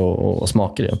texturer och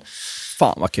smaker i den.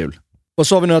 Fan vad kul. Vad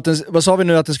sa vi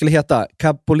nu att det skulle heta?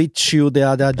 Capoliccio de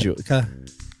Adagio.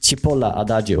 Cipolla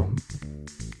Adagio.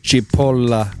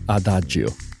 Cipolla Adagio.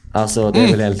 Alltså det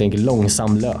är väl helt enkelt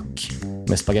långsam lök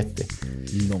med spaghetti.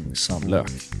 Långsam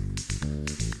lök.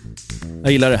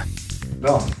 Jag gillar det.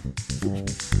 Bra.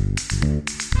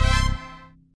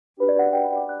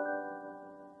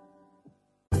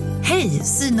 Hej,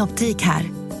 Synoptik här.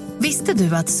 Visste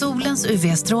du att solens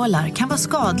UV-strålar kan vara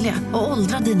skadliga och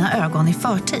åldra dina ögon i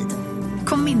förtid?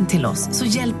 Kom in till oss så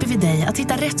hjälper vi dig att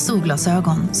hitta rätt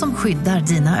solglasögon som skyddar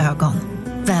dina ögon.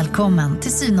 Välkommen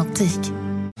till Synoptik.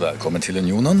 Välkommen till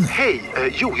Unionen. Hej,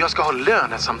 jag ska ha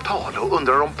lönesamtal och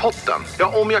undrar om potten.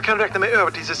 Ja, om jag kan räkna med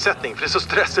övertidsersättning för det är så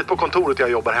stressigt på kontoret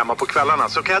jag jobbar hemma på kvällarna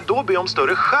så kan jag då be om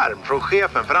större skärm från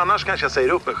chefen för annars kanske jag säger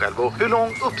upp mig själv. Och hur lång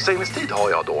uppsägningstid har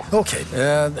jag då? Okej,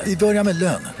 vi börjar med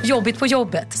lön. Jobbigt på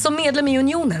jobbet. Som medlem i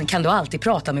Unionen kan du alltid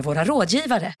prata med våra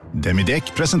rådgivare.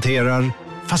 Demideck presenterar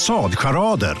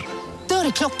Fasadcharader.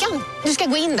 Dörrklockan. Du ska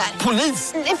gå in där.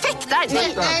 Polis? Effektar?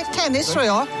 Nej, tennis tror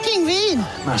jag. Pingvin.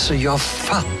 Alltså jag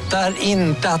fattar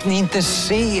inte att ni inte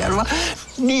ser. Va?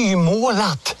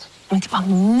 Nymålat. Men det var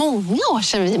många år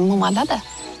sedan vi målade.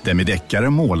 Demideckare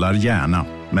målar gärna,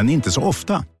 men inte så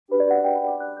ofta.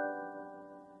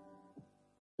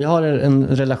 Jag har en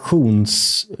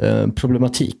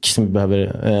relationsproblematik som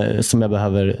jag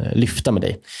behöver lyfta med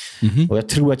dig. Och jag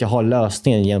tror att jag har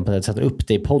lösningen genom att sätta upp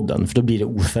det i podden. För då blir det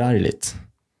oförargligt.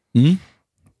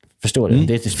 Förstår du?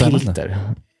 Det är ett filter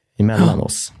emellan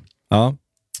oss. Ja.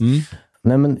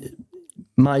 Nej, men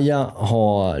Maja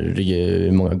har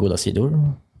ju många goda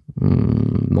sidor.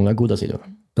 Många goda sidor.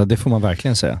 Ja, det får man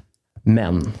verkligen säga.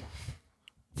 Men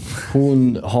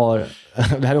hon har...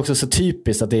 Det här är också så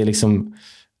typiskt att det är liksom...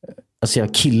 Alltså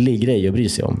jag killig grej att bry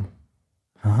sig om.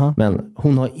 Aha. Men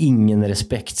hon har ingen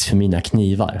respekt för mina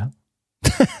knivar.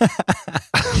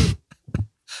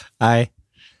 Nej.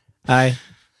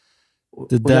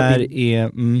 Det där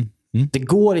är... Det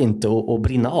går inte att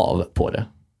brinna av på det.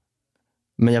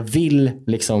 Men jag vill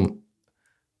liksom...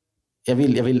 Jag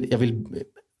vill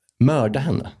mörda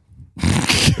henne.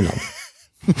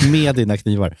 Med dina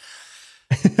knivar.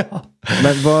 Ja.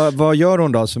 Men vad gör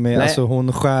hon då? Som är, alltså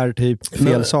hon skär typ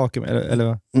fel saker?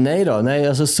 Eller? Nej,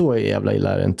 alltså så jävla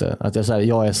illa är det inte. Att jag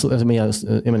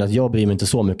menar att jag bryr mig inte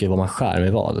så mycket vad man skär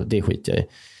med vad. Det skiter jag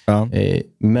i. Ja.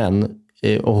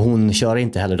 Och hon kör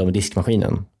inte heller dem i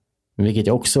diskmaskinen. Vilket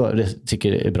jag också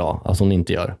tycker är bra att hon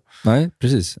inte gör. Nej,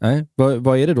 precis. Nej.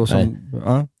 Vad är det då som...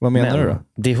 Ja, vad menar du då?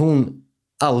 Det hon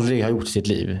aldrig har gjort i sitt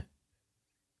liv,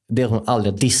 det är att hon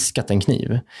aldrig har diskat en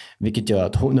kniv. Vilket gör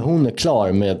att när hon är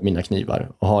klar med mina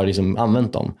knivar och har liksom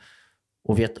använt dem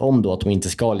och vet om då att de inte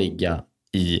ska ligga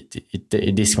i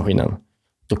diskmaskinen,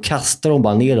 då kastar de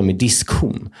bara ner dem i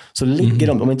diskhon. Så ligger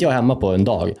de, om inte jag är hemma på en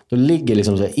dag, då ligger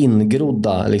liksom så här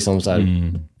ingrodda liksom så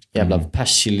här jävla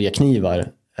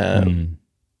persiljeknivar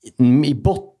i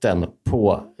botten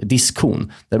på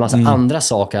diskhon där en massa andra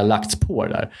saker har lagts på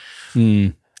där.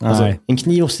 Alltså, en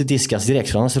kniv måste diskas direkt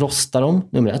för annars rostar de,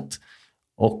 nummer 1.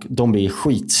 Och de blir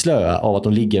skitslöa av att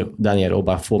de ligger där nere och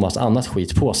bara får massa annat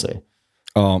skit på sig.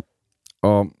 Ja,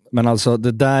 men alltså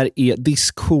det där är...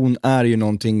 Diskhon är ju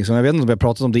någonting som... Jag vet inte om vi har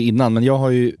pratat om det innan, men jag har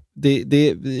ju... Det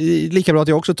är lika bra att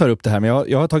jag också tar upp det här, men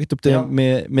jag har tagit upp det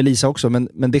med Lisa också, men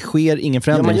det sker ingen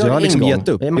förändring. Så jag har liksom gett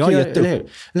upp. Jag har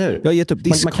gett upp.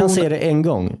 Man kan säga det en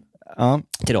gång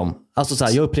till dem. Alltså så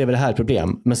här, jag upplever det här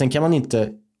problem, men sen kan man inte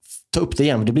ta upp det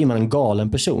igen, för då blir man en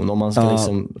galen person om man ska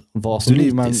liksom vara så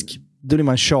nitisk. Då blir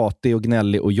man tjatig och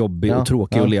gnällig och jobbig och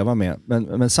tråkig att leva med.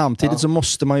 Men samtidigt så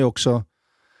måste man ju också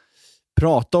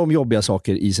prata om jobbiga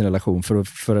saker i sin relation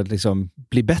för att liksom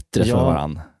bli bättre för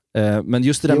varandra. Men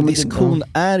just det där med diskussion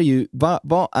är ju...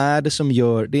 Vad är det som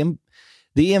gör... Det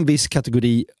är en viss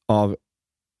kategori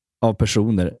av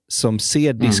personer som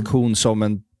ser diskussion som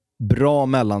en bra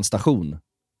mellanstation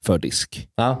för disk.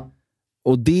 Ja.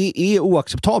 Och det är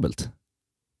oacceptabelt.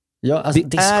 Ja, alltså,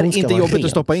 det är inte jobbigt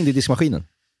att stoppa in det i diskmaskinen.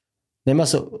 Nej, men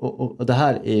alltså, och det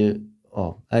här är ju...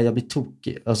 Ja, jag blir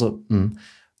tokig. Alltså,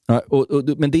 Ja,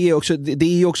 men det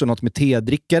är ju också något med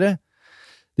tedrickare.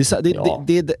 Det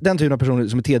är den typen av personer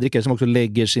som är tedrickare som också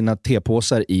lägger sina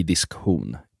tepåsar i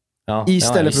diskhon.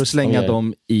 Istället för att slänga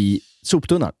dem i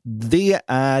soptunnan. Det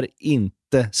är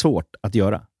inte svårt att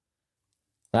göra.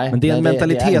 Men det är en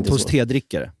mentalitet hos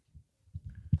tedrickare.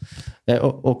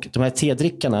 Och de här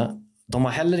tedrickarna, de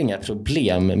har heller inga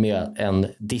problem med en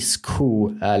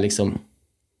diskho är liksom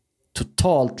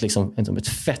totalt liksom ett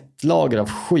fettlager av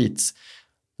skit.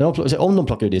 Om de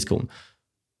plockar ur diskhon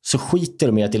så skiter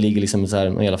de med att det ligger liksom så här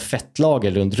en jävla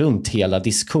fettlager runt hela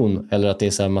diskhon, eller att det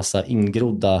är så här massa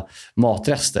ingrodda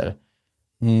matrester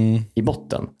i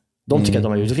botten. De tycker att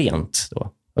de har gjort rent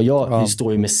då. Och jag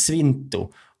står ju med svinto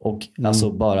och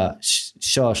alltså bara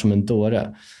kör som en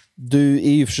dåre. Du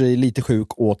är ju för sig lite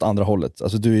sjuk åt andra hållet.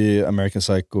 Alltså du är ju American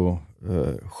Psycho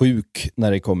sjuk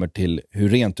när det kommer till hur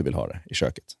rent du vill ha det i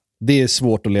köket. Det är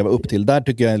svårt att leva upp till. Där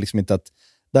tycker jag liksom inte att...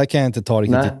 Där kan jag inte ta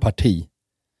riktigt ett parti.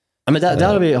 Ja, men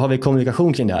där har vi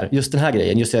kommunikation kring det här. Just den här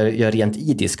grejen, just jag gör rent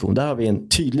i diskon. Där har vi en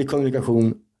tydlig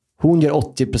kommunikation. Hon gör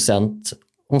 80%.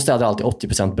 Hon städar alltid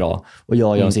 80% bra. Och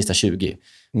jag gör de sista 20%.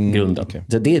 Grunden. Okay.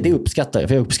 Det uppskattar jag.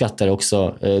 För jag uppskattar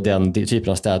också den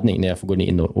typen av städning när jag får gå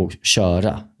in och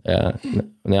köra.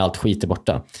 När allt skit är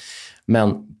borta.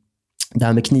 Men det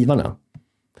här med knivarna.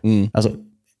 Alltså,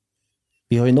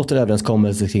 vi har ju nått en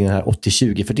överenskommelse kring den här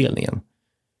 80-20-fördelningen.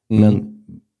 Men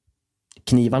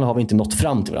knivarna har vi inte nått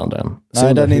fram till varandra än.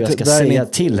 Så nej, hur jag ska säga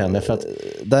till henne. För att,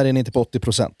 där är ni inte på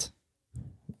 80%.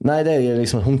 Nej, det är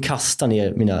liksom, hon kastar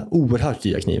ner mina oerhört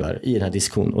dyra knivar i den här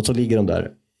diskon. Och så ligger de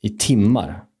där i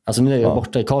timmar. Alltså nu är jag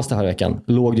borta i Karlstad här veckan.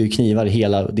 Låg det ju knivar i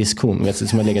hela diskon. Vet du,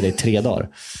 som jag lägger i 3 dagar.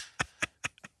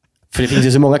 För det finns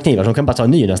ju så många knivar. De kan bara ta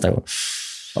en ny nästa gång.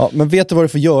 Ja, men vet du vad du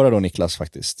får göra då, Niklas,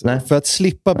 faktiskt? Nej. För att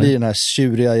slippa bli den här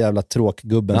tjuriga jävla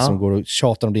tråkgubben som går och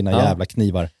tjatar om dina jävla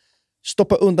knivar.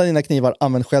 Stoppa undan dina knivar,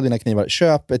 använd själv dina knivar.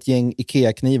 Köp ett gäng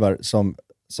Ikea-knivar som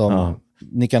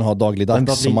ni kan ha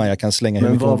dagligdags, som Maja kan slänga hur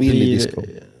mycket hon vill i disco.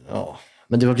 Ja,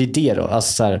 men det vad blir det då?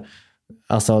 Alltså, så här,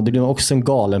 alltså det blir också en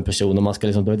galen person om man ska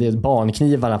liksom, det är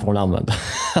barnknivarna får hon använda.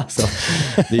 Alltså,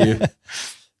 det är ju...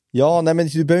 Ja, nej, men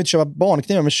du behöver inte köpa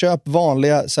barnknivar, men köp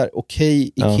vanliga så här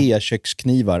okej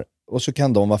Ikea-köksknivar och så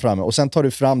kan de vara framme. Och sen tar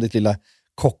du fram ditt lilla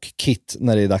kockkit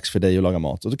när det är dags för dig att laga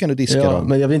mat. Och då kan du diska dem.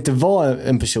 Men jag vill inte vara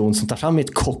en person som tar fram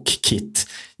mitt kockkit.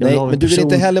 Nej, men du vill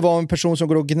inte heller vara en person som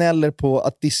går och gnäller på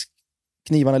att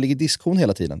knivarna ligger i diskhon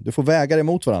hela tiden. Du får väga det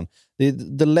emot varandra. Det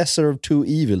är the lesser of two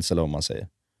evils, eller om man säger.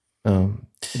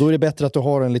 Och då är det bättre att du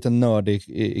har en liten nördig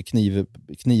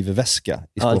knivväska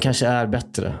i skåpet. Ja, det kanske är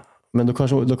bättre. Men då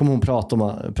kommer hon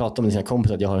prata med sina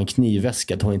kompisar att jag har en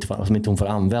knivväska som inte hon får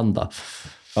använda.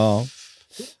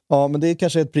 Ja, men det är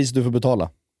kanske ett pris du får betala.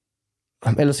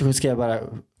 Eller så ska jag bara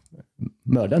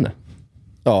mörda henne.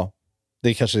 Ja, det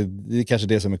är kanske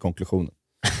det som är konklusionen.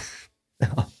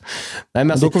 Nej,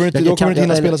 men då kommer du inte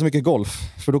hinna spela så mycket golf.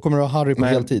 För då kommer du ha Harry på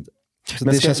heltid. Så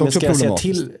det känns också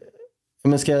problematiskt.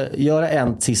 Men ska jag göra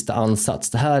en sista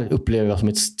ansats? Det här upplever jag som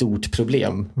ett stort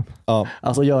problem. Ja.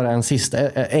 Alltså göra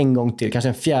en gång till, kanske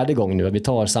en 4:e gång nu, att vi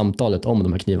tar samtalet om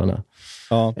de här knivarna.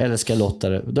 Ja. Eller ska jag låta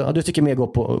det? Du tycker mer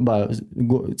bara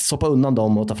stoppa undan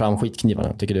dem och ta fram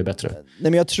skitknivarna. Tycker du är bättre?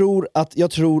 Nej, men jag tror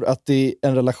att det är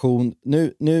en relation.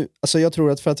 Alltså jag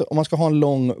tror att för att om man ska ha en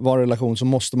långvarig relation så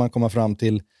måste man komma fram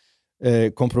till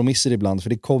kompromisser ibland. För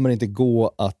det kommer inte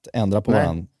gå att ändra på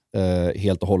varandra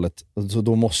helt och hållet. Så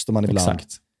då måste man ibland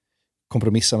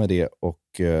kompromissa med det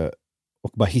och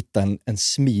bara hitta en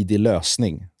smidig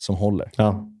lösning som håller.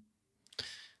 Ja,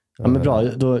 men bra.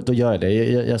 Då gör jag det.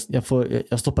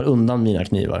 Jag stoppar undan mina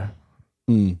knivar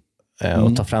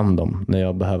och tar fram dem när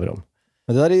jag behöver dem.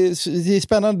 Men det är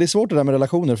spännande. Det är svårt det där med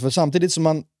relationer. För samtidigt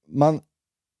som man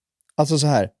alltså så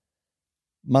här,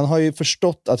 man har ju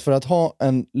förstått att för att ha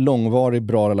en långvarig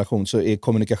bra relation så är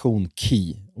kommunikation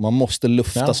key. Och man måste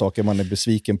lufta saker man är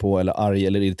besviken på eller arg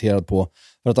eller irriterad på.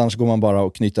 För att annars går man bara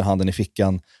och knyter handen i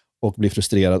fickan och blir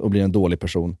frustrerad och blir en dålig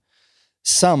person.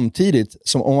 Samtidigt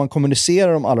som om man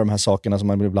kommunicerar om alla de här sakerna som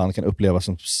man ibland kan uppleva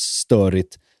som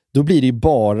störigt, då blir det ju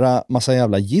bara massa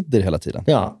jävla jidder hela tiden.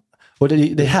 Ja, och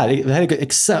det här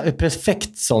är ett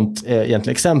perfekt sånt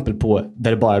egentligen exempel på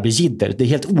där det bara blir jidder. Det är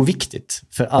helt oviktigt.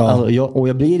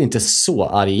 Jag blir inte så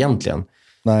arg egentligen.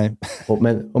 Nej.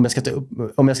 Men om jag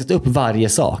ska ta upp varje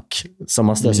sak som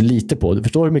man stör sig lite på, du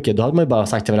förstår hur mycket, då hade man ju bara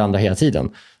sagt till varandra hela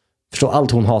tiden. Förstår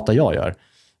allt hon hatar jag gör.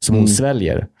 Som hon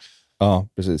sväljer. Ja,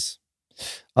 precis.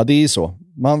 Ja, det är ju så.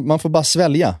 Man får bara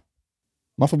svälja.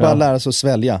 Man får bara lära sig att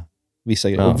svälja vissa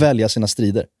grejer och välja sina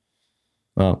strider.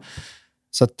 Ja.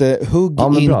 Så att hugg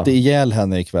inte ihjäl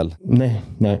henne ikväll.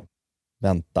 Nej.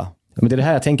 Vänta. Men det är det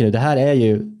här jag tänker nu. Det här är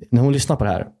ju, när hon lyssnar på det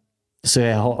här så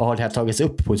har det här tagits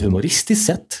upp på ett humoristiskt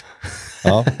sätt.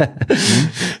 Ja.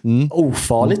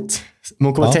 Ofarligt. Men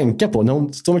hon kommer att tänka på, när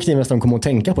hon står med kniven nästan kommer hon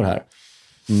tänka på det här.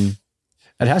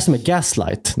 Är det här som är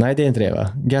gaslight? Nej, det är inte det, va?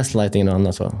 Gaslighting är något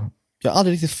annat, va? Jag har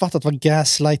aldrig riktigt fattat vad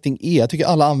gaslighting är. Jag tycker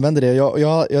alla använder det.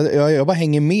 Jag bara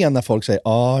hänger med när folk säger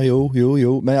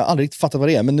jo. Men jag har aldrig riktigt fattat vad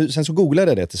det är. Men sen så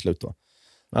googlade jag det till slut då.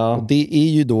 Ja. Och det är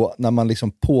ju då när man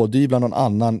liksom pådyvlar någon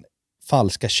annan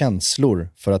falska känslor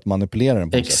för att manipulera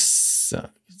den på exakt.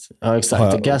 Ja,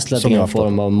 exakt. Gaslighting är en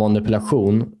form av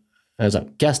manipulation.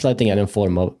 Gaslighting är en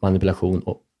form av manipulation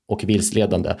och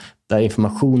vilsledande. Där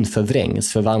information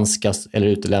förvanskas eller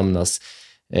utelämnas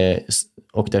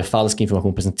och där falsk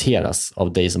information presenteras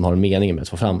av dig som har en mening med att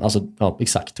få fram. Alltså,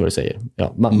 exakt vad du säger.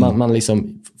 Ja, man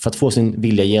liksom, för att få sin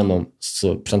vilja igenom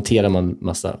så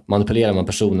manipulerar man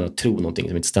personer och tror någonting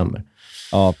som inte stämmer.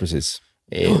 Ja, precis.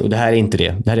 Och det här är inte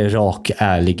det. Det här är rak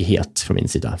ärlighet från min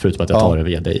sida, förutom att jag tar det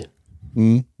via dig.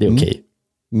 Det är okej.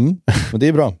 Men det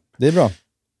är bra.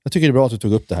 Jag tycker det är bra att du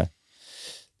tog upp det här.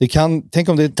 Tänk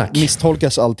om det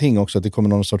misstolkas allting också, att det kommer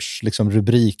någon sorts liksom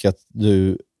rubrik att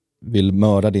du vill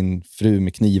mörda din fru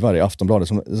med knivar i Aftonbladet,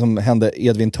 som hände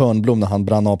Edvin Törnblom när han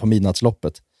brann av på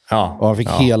midnattsloppet. Ja, och han fick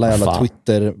hela jävla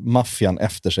Twitter-maffian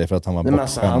efter sig för att han var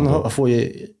bortskämd.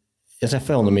 Jag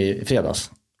träffade honom i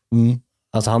fredags.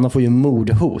 Alltså han får ju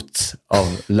mordhot av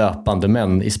löpande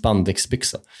män i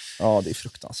spandexbyxor. Ja, det är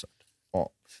fruktansvärt.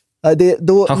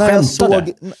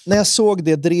 När jag såg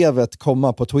det drevet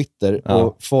komma på Twitter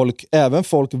och även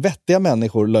folk, vettiga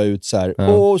människor la ut så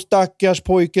här, stackars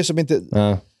pojke som inte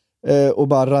och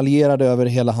bara raljerade över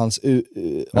hela hans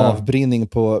avbrinning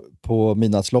på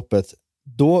midnattsloppet.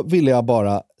 Då ville jag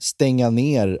bara stänga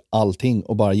ner allting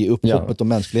och bara ge upp hoppet om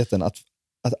mänskligheten.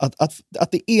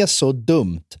 Att det är så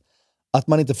dumt att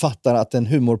man inte fattar att en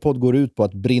humorpodd går ut på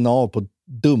att brinna av på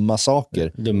dumma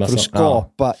saker för att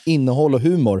skapa innehåll och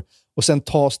humor, och sen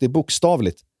tas det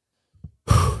bokstavligt.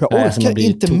 Jag orkar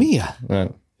inte med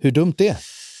hur dumt det är.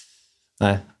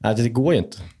 Nej, det går ju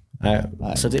inte.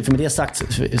 Så för med det sagt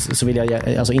så vill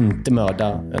jag alltså inte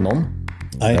mörda någon.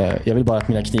 Jag vill bara att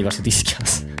mina knivar ska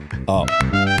diskas. Ja.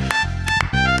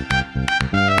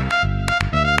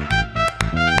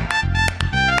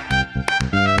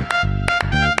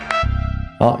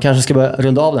 Ja, kanske ska börja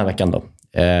runda av den här veckan då.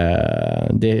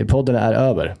 Podden är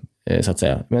över, så att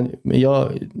säga. Men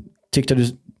jag tyckte du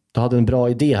hade en bra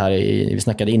idé här vi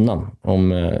snackade innan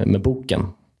med boken.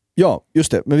 Ja,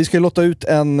 just det. Men vi ska lotta ut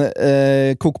en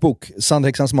kokbok,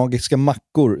 Sandhäxans magiska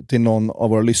mackor, till någon av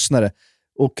våra lyssnare.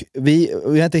 Och vi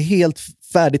har inte helt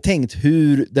färdigtänkt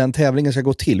hur den tävlingen ska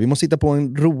gå till. Vi måste hitta på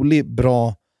en rolig,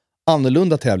 bra,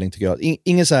 annorlunda tävling, tycker jag.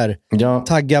 Ingen så här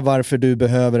tagga varför du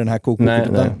behöver den här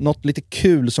kokboken. Nej. Något lite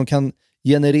kul som kan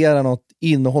generera något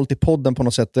innehåll till podden på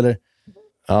något sätt. Eller,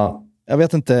 jag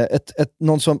vet inte.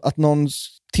 Någon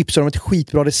tipsar om ett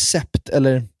skitbra recept.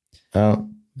 Eller...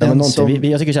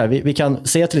 Jag tycker så här, vi kan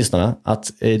säga till lyssnarna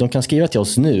att de kan skriva till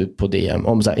oss nu på DM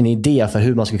om så här, en idé för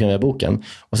hur man ska kunna göra boken,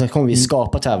 och sen kommer vi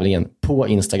skapa tävlingen på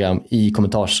Instagram i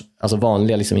alltså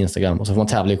vanliga liksom Instagram, och så får man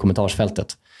tävla i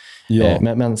kommentarsfältet.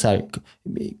 Men så här,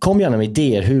 kom gärna med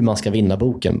idéer hur man ska vinna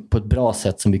boken på ett bra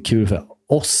sätt som blir kul för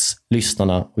oss,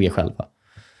 lyssnarna och er själva.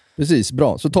 Precis,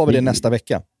 bra. Så tar vi det nästa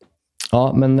vecka.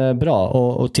 Ja, men bra.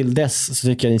 Och till dess så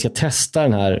tycker jag att ni ska testa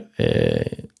den här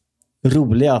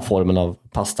roliga formen av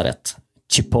pastarätt.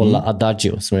 Cipolla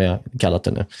adagio, som jag kallat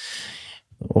det nu.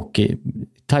 Och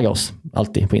tagga oss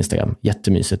alltid på Instagram.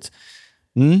 Jättemysigt.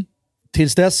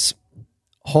 Tills dess,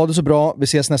 ha det så bra. Vi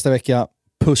ses nästa vecka.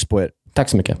 Puss på er. Tack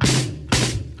så mycket.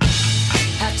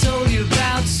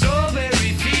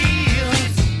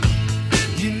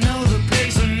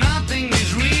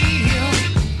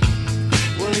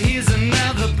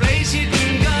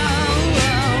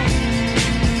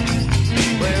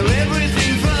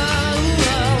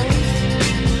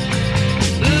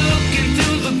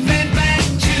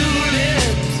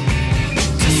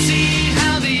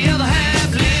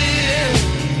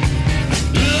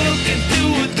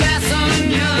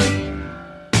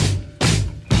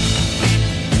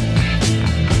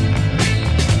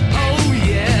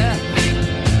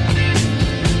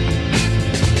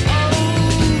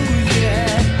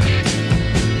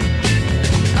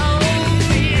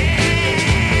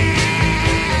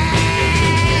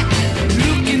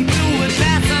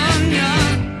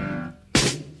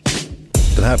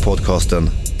 Den här podcasten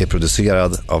är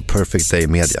producerad av Perfect Day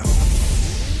Media.